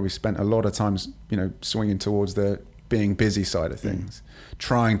definitely probably spent a lot of times, swinging towards the being busy side of things,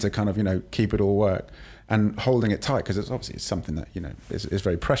 trying to kind of, keep it all work and holding it tight, because it's something that, is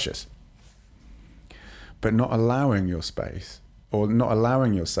very precious. But not allowing your space, or not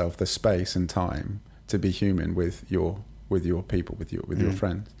allowing yourself the space and time to be human with your people, with your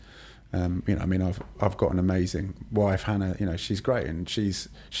friends. I've got an amazing wife, Hannah. She's great, and she's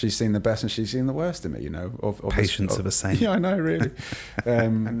seen the best and she's seen the worst in me. Of Patience of a saint. Yeah, I know, really.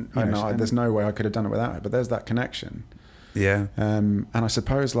 There's no way I could have done it without her. But there's that connection. Yeah. And I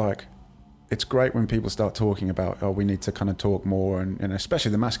suppose it's great when people start talking about, we need to kind of talk more, and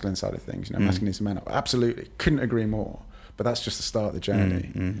especially the masculine side of things. Masculine needs to man up. Absolutely, couldn't agree more. But that's just the start of the journey.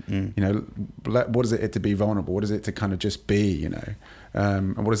 What is it to be vulnerable? What is it to kind of just be,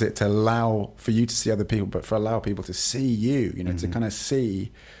 and what is it to allow for you to see other people, but for allow people to see you, to kind of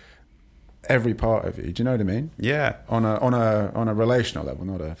see every part of you. Do you know what I mean? Yeah. On a relational level,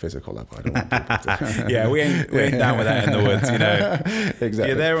 not a physical level. I don't want people to. Yeah, we ain't down with that in the woods, Exactly.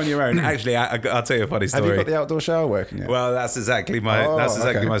 You're there on your own. Actually, I'll tell you a funny story. Have you got the outdoor shower working yet? Well, that's exactly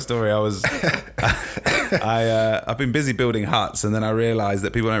my story. I've been busy building huts, and then I realised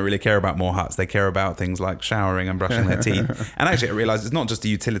that people don't really care about more huts. They care about things like showering and brushing their teeth. And actually, I realised it's not just a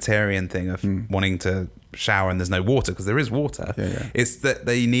utilitarian thing of wanting to shower and there's no water, because there is water. It's that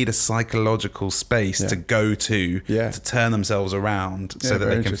they need a psychological space to go to turn themselves around so that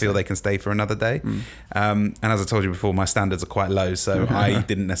they can feel they can stay for another day. And as I told you before, my standards are quite low, so I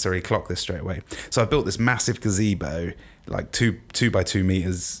didn't necessarily clock this straight away. So I built this massive gazebo, like 2 by 2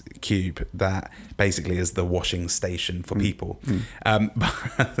 meters cube, that basically is the washing station for people.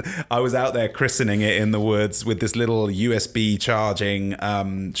 But I was out there christening it in the woods with this little USB charging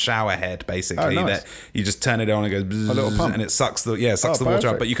shower head, basically. That you just turn it on and it goes bzzz, a little pump, and it sucks the water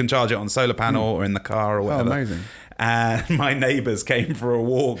up. But you can charge it on solar panel or in the car or whatever. Amazing. And my neighbours came for a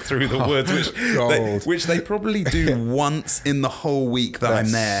walk through the woods, which they probably do once in the whole week that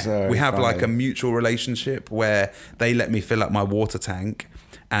I'm there. We have like a mutual relationship where they let me fill up my water tank,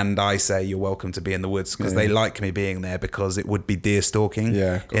 and I say you're welcome to be in the woods because they like me being there because it would be deer stalking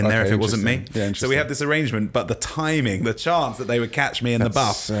in there if it wasn't me. So we have this arrangement, but the timing, the chance that they would catch me in the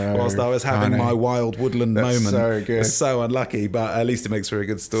buff whilst I was having my wild woodland moment was so unlucky, but at least it makes for a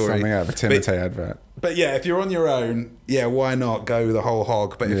good story. Something out of a Timotei advert. But yeah, if you're on your own, why not go the whole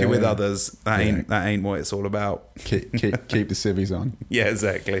hog? But if you're with others, that ain't what it's all about. Keep the civvies on. Yeah,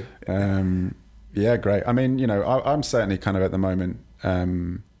 exactly. Yeah, great. I mean, I'm certainly kind of at the moment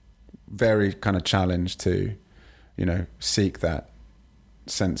very kind of challenged to, seek that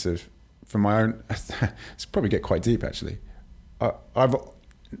sense of, from my own. It's probably get quite deep actually. I've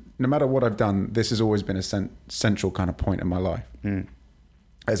no matter what I've done, this has always been a central kind of point in my life,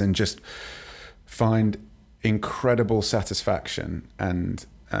 as in just find incredible satisfaction and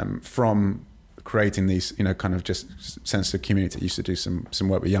from creating these, kind of just sense of community. I used to do some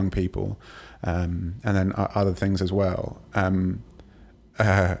work with young people, and then other things as well.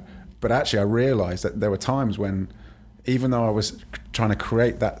 But actually, I realised that there were times when, even though I was trying to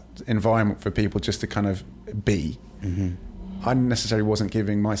create that environment for people just to kind of be, I necessarily wasn't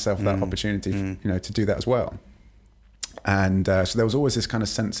giving myself that opportunity, to do that as well. And so there was always this kind of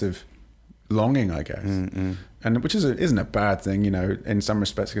sense of longing, I guess, and which isn't a bad thing, in some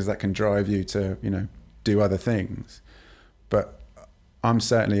respects, because that can drive you to, do other things. But I'm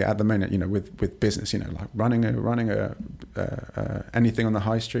certainly at the minute, with business, like running anything on the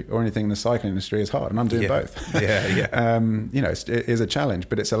high street or anything in the cycling industry is hard, and I'm doing both. It is a challenge,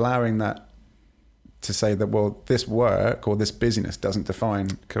 but it's allowing that to say that, well, this work or this busyness doesn't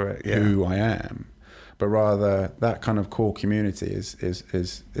define who I am, but rather that kind of core community is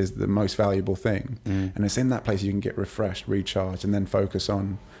the most valuable thing, and it's in that place you can get refreshed, recharged, and then focus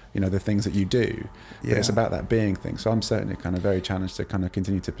on the things that you do. But it's about that being thing. So I'm certainly kind of very challenged to kind of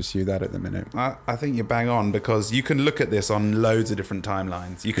continue to pursue that at the minute. I think you're bang on, because you can look at this on loads of different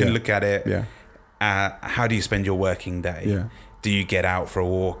timelines. You can look at it, how do you spend your working day? Do you get out for a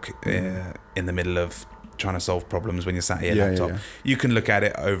walk in the middle of trying to solve problems when you're sat at your laptop? You can look at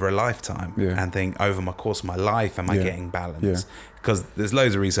it over a lifetime and think, over my course of my life, am I getting balance? Because there's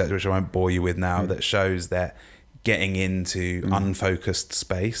loads of research, which I won't bore you with now, that shows that getting into unfocused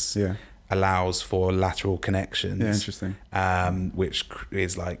space allows for lateral connections. Interesting. Which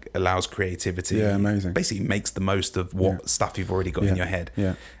is allows creativity. Amazing. Basically makes the most of what stuff you've already got in your head.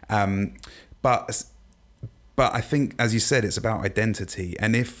 But I think, as you said, it's about identity.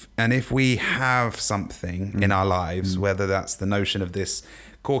 And if we have something in our lives, whether that's the notion of this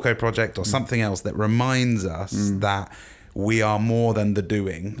Corco project or something else that reminds us that we are more than the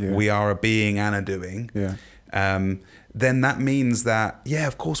doing, we are a being and a doing, then that means that,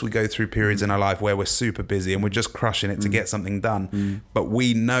 of course we go through periods in our life where we're super busy and we're just crushing it to get something done. But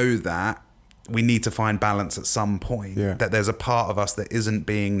we know that we need to find balance at some point, that there's a part of us that isn't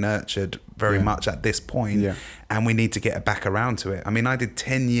being nurtured very much at this point, and we need to get back around to it. I mean, I did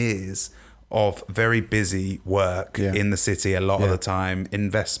 10 years of very busy work in the city a lot of the time,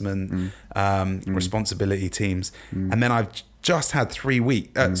 investment, responsibility teams. And then I've just had 3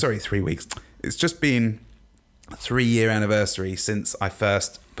 weeks. It's just been 3-year anniversary since I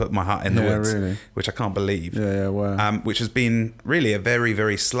first put my heart in the woods, which I can't believe. Wow. Which has been really a very,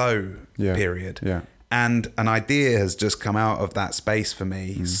 very slow period. And an idea has just come out of that space for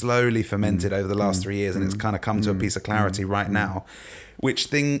me, slowly fermented over the last 3 years, and it's kind of come to a piece of clarity right now,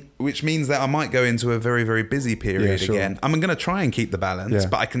 which means that I might go into a very, very busy period again. I'm going to try and keep the balance,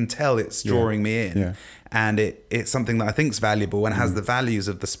 but I can tell it's drawing me in. And it's something that I think is valuable and has the values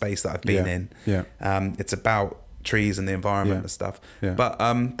of the space that I've been in. It's about trees and the environment and stuff. But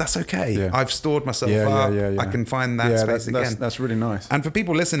that's okay. I've stored myself up. I can find that space again. That's really nice. And for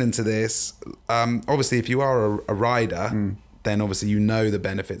people listening to this, obviously, if you are a rider, then obviously you know the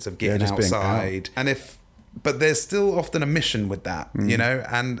benefits of getting outside. And but there's still often a mission with that,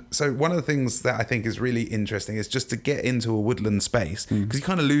 and so one of the things that I think is really interesting is just to get into a woodland space, because you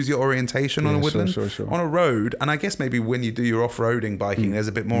kind of lose your orientation on a woodland. On a road, and I guess maybe when you do your off-roading biking, there's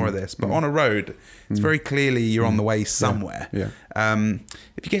a bit more of this, but on a road, it's very clearly you're on the way somewhere.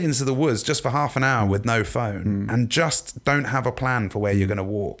 If you get into the woods just for half an hour with no phone and just don't have a plan for where you're going to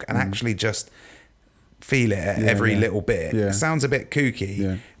walk, and actually just feel it at every little bit, it sounds a bit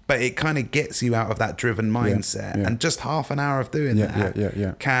kooky, but it kind of gets you out of that driven mindset. And just half an hour of doing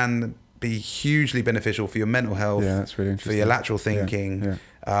that can be hugely beneficial for your mental health, that's really interesting. for your lateral thinking.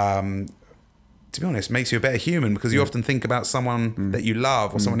 to be honest, makes you a better human, because you often think about someone that you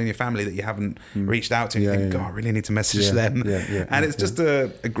love or someone in your family that you haven't reached out to, and you think, God, I really need to message them. And it's just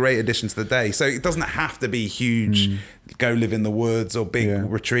a great addition to the day. So it doesn't have to be huge, go live in the woods or big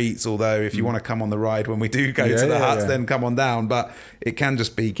retreats, although if you want to come on the ride when we do go to the huts, then come on down. But it can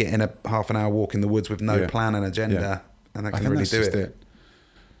just be getting a half an hour walk in the woods with no plan and agenda, and that can really do it.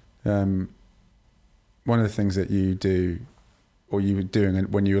 One of the things that you do, or you were doing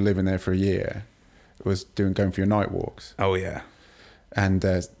when you were living there for a year, was going for your night walks. Oh yeah. And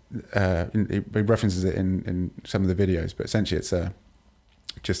he references it in some of the videos, but essentially it's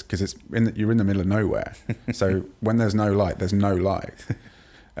just because you're in the middle of nowhere. So when there's no light, there's no light.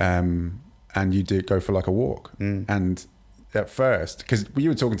 And you do go for like a walk. And at first, because you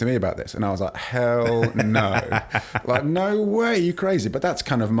were talking to me about this, and I was like, hell no. Like, no way, you crazy. But that's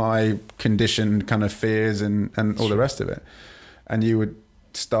kind of my conditioned kind of fears and all the rest of it. And you would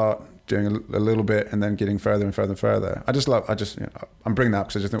start doing a little bit and then getting further and further and further. I'm bringing that up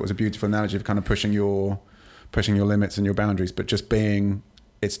because I just thought it was a beautiful analogy of kind of pushing your limits and your boundaries, but just being,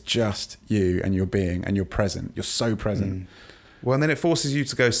 it's just you and your being, and you're present. You're so present. Well, and then it forces you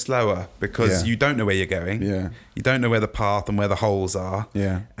to go slower, because you don't know where you're going. You don't know where the path and where the holes are.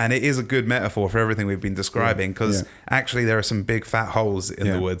 And it is a good metaphor for everything we've been describing, because actually there are some big fat holes in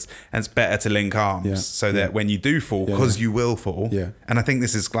the woods, and it's better to link arms so that when you do fall, because you will fall. And I think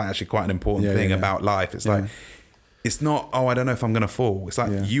this is actually quite an important thing about life. It's like, it's not, oh, I don't know if I'm going to fall. It's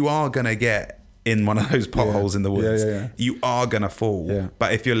like, you are going to get in one of those potholes in the woods. You are gonna fall,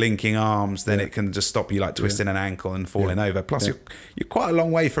 but if you're linking arms, then it can just stop you like twisting an ankle and falling over. Plus you're quite a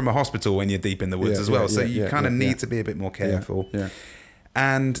long way from a hospital when you're deep in the woods as well, so you kind of need to be a bit more careful.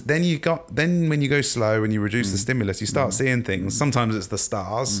 And then when you go slow and you reduce the stimulus, you start seeing things. Sometimes it's the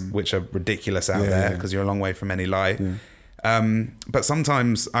stars, which are ridiculous out there because you're a long way from any light. But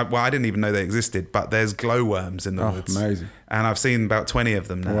sometimes, I didn't even know they existed, but there's glowworms in the woods. Amazing. And I've seen about 20 of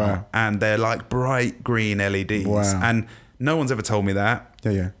them now. And they're like bright green LEDs. And no one's ever told me that.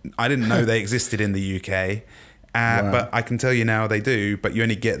 I didn't know they existed in the UK. But I can tell you now they do, but you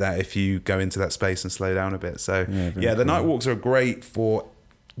only get that if you go into that space and slow down a bit. So the night walks are great for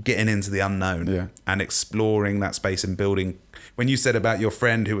getting into the unknown and exploring that space and building. When you said about your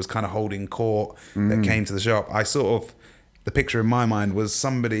friend who was kind of holding court that came to the shop, the picture in my mind was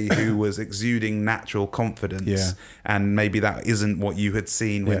somebody who was exuding natural confidence, and maybe that isn't what you had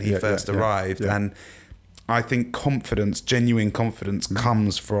seen when he first arrived. And I think genuine confidence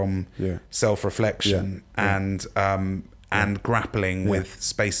comes from self-reflection and grappling with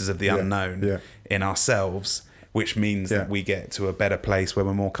spaces of the unknown in ourselves, which means that we get to a better place where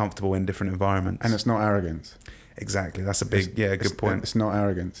we're more comfortable in different environments. And it's not arrogance. Exactly. That's a good point. It's not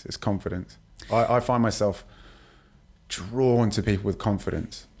arrogance, it's confidence. I find myself drawn to people with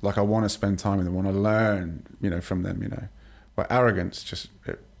confidence. Like, I want to spend time with them, want to learn, from them, But arrogance just,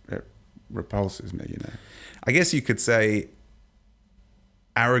 it repulses me, I guess you could say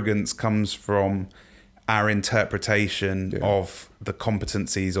arrogance comes from our interpretation of the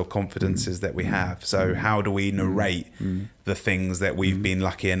competencies or confidences that we have. So how do we narrate the things that we've been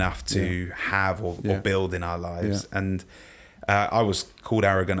lucky enough to have or build in our lives? And I was called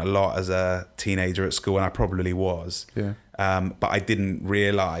arrogant a lot as a teenager at school, and I probably was. But I didn't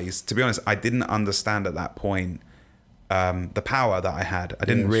realize, to be honest, I didn't understand at that point the power that I had. I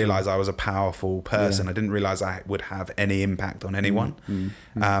didn't realize I was a powerful person. I didn't realize I would have any impact on anyone,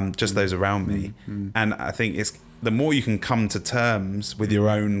 just those around me. And I think it's the more you can come to terms with your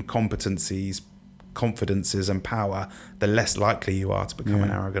own competencies, confidences and power, the less likely you are to become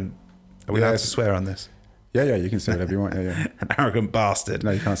an arrogant. Are we allowed to swear on this? Yeah, you can say whatever you want. An arrogant bastard.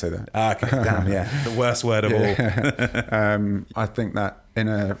 No, you can't say that. Okay, damn, the worst word of all. I think that in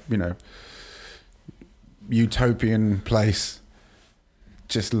a, utopian place,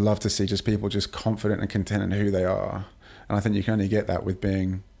 just love to see just people just confident and content in who they are. And I think you can only get that with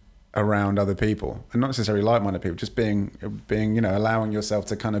being around other people, and not necessarily like-minded people, just being, allowing yourself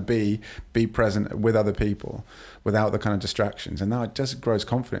to kind of be present with other people without the kind of distractions. And that just grows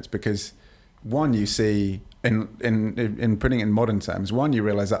confidence, because one, you see in putting it in modern terms, you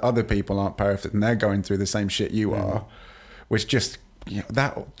realize that other people aren't perfect and they're going through the same shit you are, which just,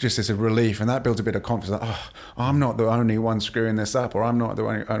 that just is a relief, and that builds a bit of confidence. Like, I'm not the only one screwing this up, or I'm not the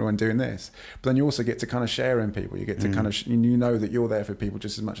only one doing this. But then you also get to kind of share in people. You get to kind of, that you're there for people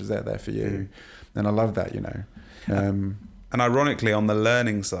just as much as they're there for you. And I love that, And ironically, on the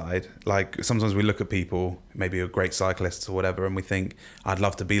learning side, like sometimes we look at people, maybe a great cyclists or whatever, and we think, I'd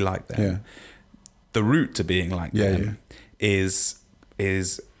love to be like them. The route to being like them is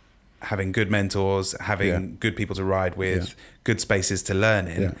having good mentors, having good people to ride with, good spaces to learn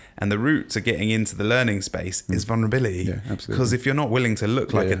in. And the route to getting into the learning space is vulnerability. Yeah, absolutely. Because if you're not willing to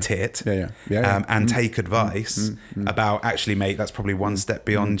look like a tit and take advice about, actually, mate, that's probably one step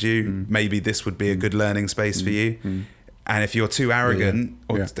beyond you. Maybe this would be a good learning space for you. And if you're too arrogant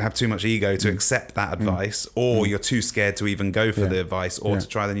or have too much ego to accept that advice, or you're too scared to even go for the advice or to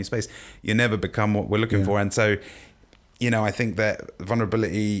try the new space, you never become what we're looking for. And so, you know, I think that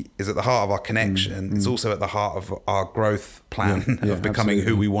vulnerability is at the heart of our connection. It's also at the heart of our growth plan of becoming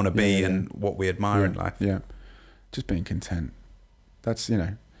who we want to be and what we admire in life. Yeah. Just being content. That's, you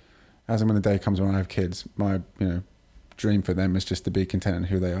know, as and when the day comes when I have kids, my, you know, dream for them is just to be content in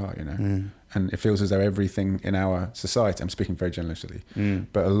who they are, you know. And it feels as though everything in our society, I'm speaking very generally,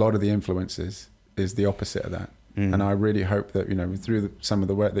 but a lot of the influences is the opposite of that. And I really hope that, you know, through some of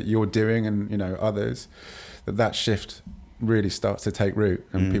the work that you're doing and, you know, others, that shift really starts to take root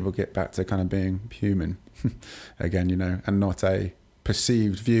and people get back to kind of being human again, you know, and not a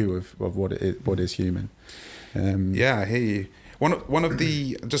perceived view of what is human. Yeah, I hear you. One of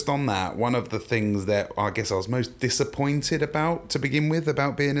the, just on that, one of the things that I guess I was most disappointed about to begin with,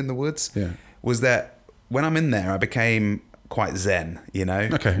 about being in the woods, was that when I'm in there, I became quite zen, you know,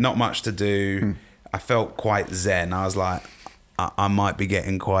 not much to do. I felt quite zen. I was like, I might be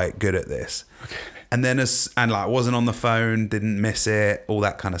getting quite good at this. And then I wasn't on the phone, didn't miss it, all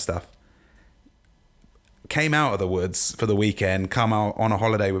that kind of stuff. Came out of the woods for the weekend, come out on a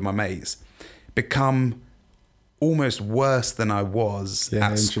holiday with my mates, become almost worse than I was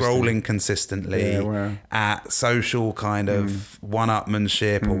at scrolling consistently, at social kind of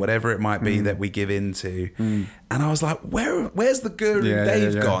one-upmanship or whatever it might be that we give into. And I was like, where's the guru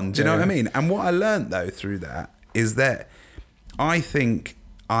Dave gone? Do you know what I mean? And what I learned though through that is that I think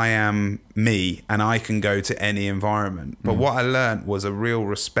I am me and I can go to any environment. But what I learned was a real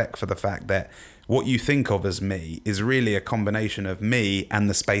respect for the fact that what you think of as me is really a combination of me and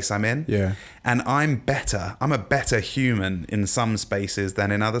the space I'm in. Yeah. And I'm a better human in some spaces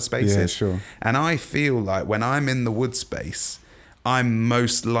than in other spaces. Yeah, sure. And I feel like when I'm in the wood space, I'm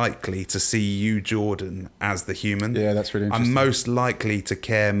most likely to see you, Jordan, as the human. Yeah, that's really interesting. I'm most likely to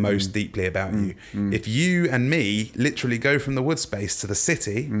care most deeply about you. If you and me literally go from the wood space to the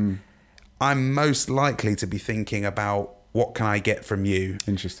city, I'm most likely to be thinking about what can I get from you.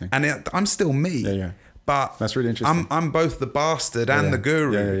 Interesting. And I'm still me. Yeah. But that's really interesting. I'm both the bastard and the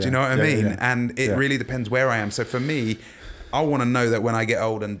guru. Do you know what I mean? And it really depends where I am. So for me, I want to know that when I get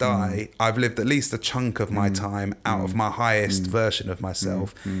old and die, I've lived at least a chunk of my time out of my highest version of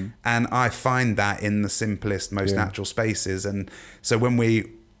myself. And I find that in the simplest, most natural spaces. And so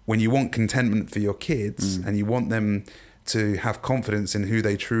when you want contentment for your kids and you want them to have confidence in who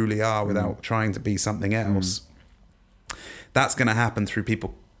they truly are without trying to be something else, that's going to happen through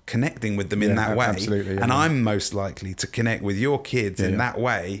people connecting with them in that way. Absolutely, and I'm most likely to connect with your kids in that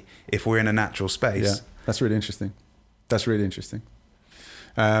way if we're in a natural space. Yeah, that's really interesting.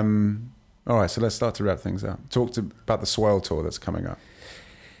 All right, so let's start to wrap things up. Talk about the Swirl tour that's coming up.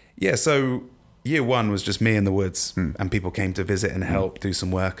 Yeah, so year one was just me in the woods and people came to visit and help do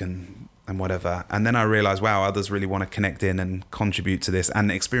some work and whatever. And then I realized, wow, others really want to connect in and contribute to this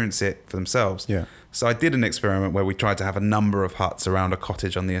and experience it for themselves. Yeah. So I did an experiment where we tried to have a number of huts around a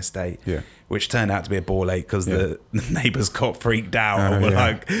cottage on the estate, which turned out to be a ball ache because the neighbours got freaked out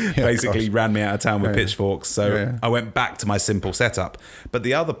and basically ran me out of town with pitchforks. So I went back to my simple setup. But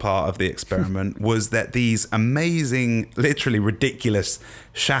the other part of the experiment was that these amazing, literally ridiculous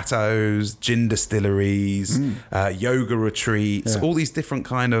chateaus, gin distilleries, yoga retreats, all these different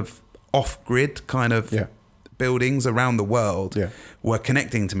kind of off-grid kind of buildings around the world were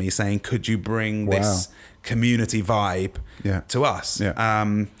connecting to me saying, could you bring this community vibe to us?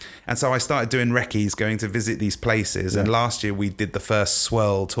 And so I started doing recce's, going to visit these places. And last year we did the first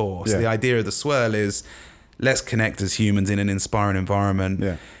Swirl tour. So the idea of the Swirl is let's connect as humans in an inspiring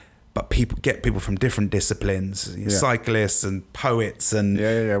environment. But get people from different disciplines, cyclists and poets and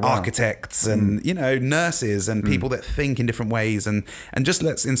architects and, nurses and people that think in different ways and just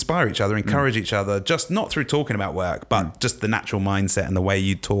let's inspire each other, encourage each other, just not through talking about work, but just the natural mindset and the way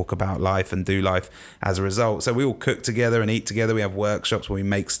you talk about life and do life as a result. So we all cook together and eat together. We have workshops where we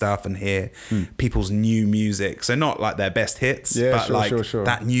make stuff and hear people's new music. So not like their best hits, but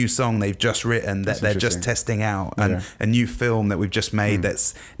that new song they've just written that they're just testing out and a new film that we've just made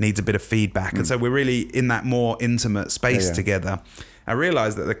that's needs a bit of feedback. And so we're really in that more intimate space together. I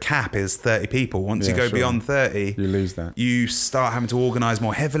realised that the cap is 30 people. Once you go beyond 30, you lose that. You start having to organise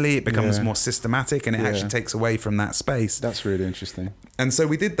more heavily. It becomes more systematic, and it actually takes away from that space. That's really interesting. And so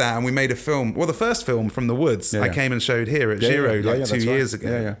we did that, and we made a film. Well, the first film from the woods, I came and showed here at Giro 2 years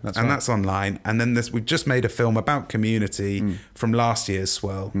ago. And that's online. And then we've just made a film about community from last year's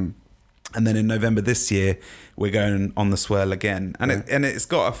Swirl. And then in November this year, we're going on the Swirl again. And it's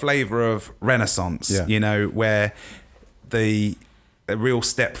got a flavour of Renaissance, you know, where the real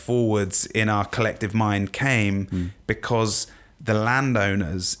step forwards in our collective mind came because the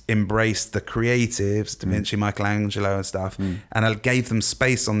landowners embraced the creatives, Da Vinci, Michelangelo and stuff, and gave them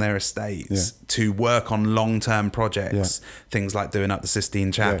space on their estates to work on long-term projects, things like doing up the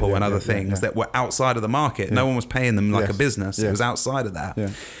Sistine Chapel and other things that were outside of the market. No one was paying them like a business. It was outside of that.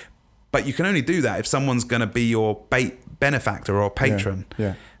 But you can only do that if someone's going to be your benefactor or patron.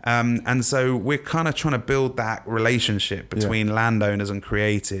 And so we're kind of trying to build that relationship between landowners and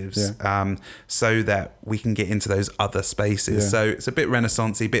creatives so that we can get into those other spaces. So it's a bit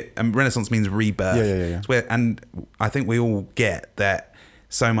Renaissance-y, Renaissance means rebirth. And I think we all get that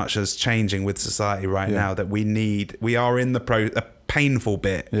so much is changing with society right now that we are in the painful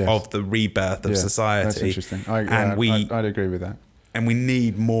bit of the rebirth of society. That's interesting. I'd agree with that. And we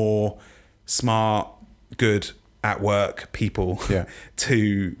need more smart, good, at work people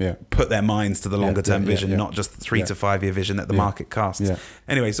to put their minds to the longer term vision, not just the 3 to 5 year vision that the market casts.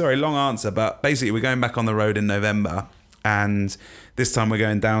 Anyway, sorry, long answer, but basically we're going back on the road in November, and this time we're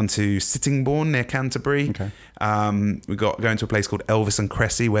going down to Sittingbourne near Canterbury. We're going to a place called Elvis and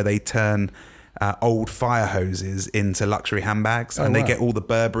Cressy, where they turn old fire hoses into luxury handbags, and they get all the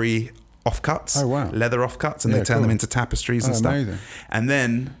Burberry offcuts, leather offcuts, and they turn them into tapestries and stuff. Amazing. And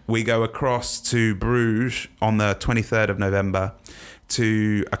then we go across to Bruges on the 23rd of November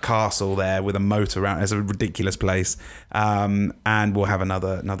to a castle there with a moat around. It's a ridiculous place, and we'll have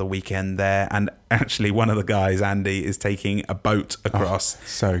another weekend there. And actually, one of the guys, Andy, is taking a boat across.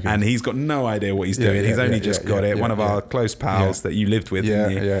 So good. And he's got no idea what he's doing. He's only just got it. One of our close pals that you lived with,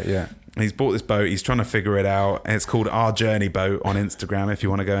 didn't you? He's bought this boat. He's trying to figure it out. And it's called Our Journey Boat on Instagram if you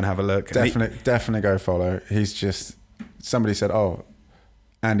want to go and have a look. Definitely go follow. Somebody said,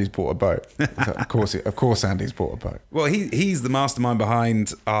 Andy's bought a boat. Of course Andy's bought a boat. Well, he's the mastermind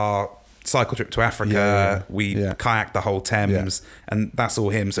behind our cycle trip to Africa. We kayaked the whole Thames, and that's all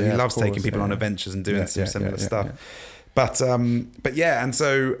him. So he loves taking people on adventures and doing some similar stuff. But then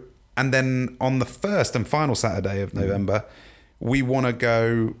on the first and final Saturday of November, we want to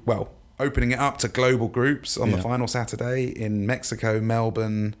go, opening it up to global groups on the final Saturday in Mexico,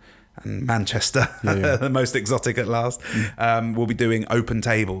 Melbourne and Manchester, the most exotic at last. We'll be doing open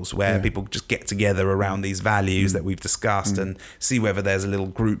tables where people just get together around these values that we've discussed and see whether there's a little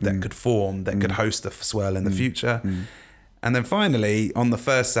group that could form, that could host a Swirl in the future. And then finally, on the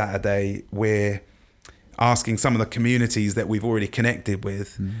first Saturday, we're asking some of the communities that we've already connected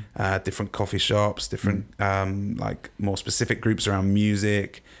with, different coffee shops, different like more specific groups around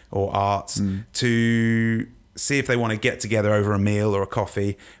music or arts, to see if they want to get together over a meal or a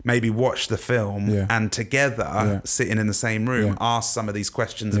coffee, maybe watch the film and together, sitting in the same room, ask some of these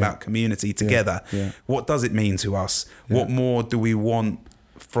questions about community together. What does it mean to us? What more do we want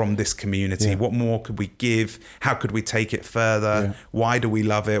from this community? What more could we give? How could we take it further? Why do we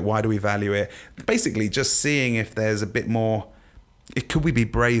love it? Why do we value it? Basically just seeing if there's a bit more, could we be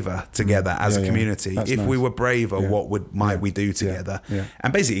braver together as a community? If we were braver, what might we do together?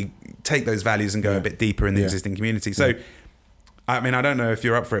 And basically take those values and go a bit deeper in the existing community. So, I mean, I don't know if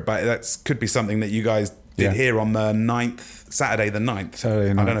you're up for it, but that could be something that you guys did here on the 9th, Saturday the 9th.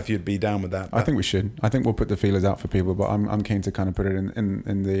 I don't know if you'd be down with that. I think we should. I think we'll put the feelers out for people, but I'm keen to kind of put it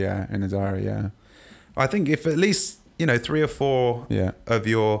in the diary. I think if at least 3 or 4 of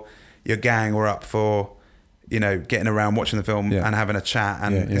your gang were up for getting around, watching the film and having a chat,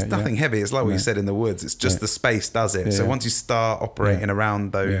 and it's nothing heavy. It's like what you said in the woods. It's just the space does it. So once you start operating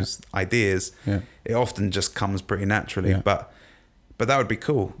around those ideas, it often just comes pretty naturally. But that would be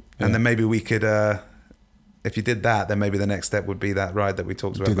cool. And then maybe we could, if you did that, then maybe the next step would be that ride that we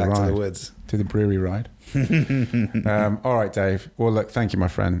talked about back to the woods. Do the brewery ride. All right, Dave. Well, look, thank you, my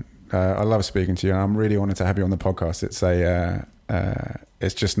friend. I love speaking to you, and I'm really honoured to have you on the podcast.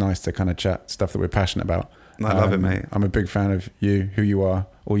 It's just nice to kind of chat stuff that we're passionate about. I love it, mate. I'm a big fan of you, who you are,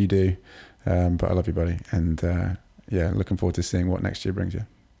 all you do. But I love you, buddy. And looking forward to seeing what next year brings you.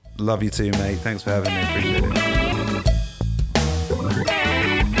 Love you too, mate. Thanks for having me. Appreciate it.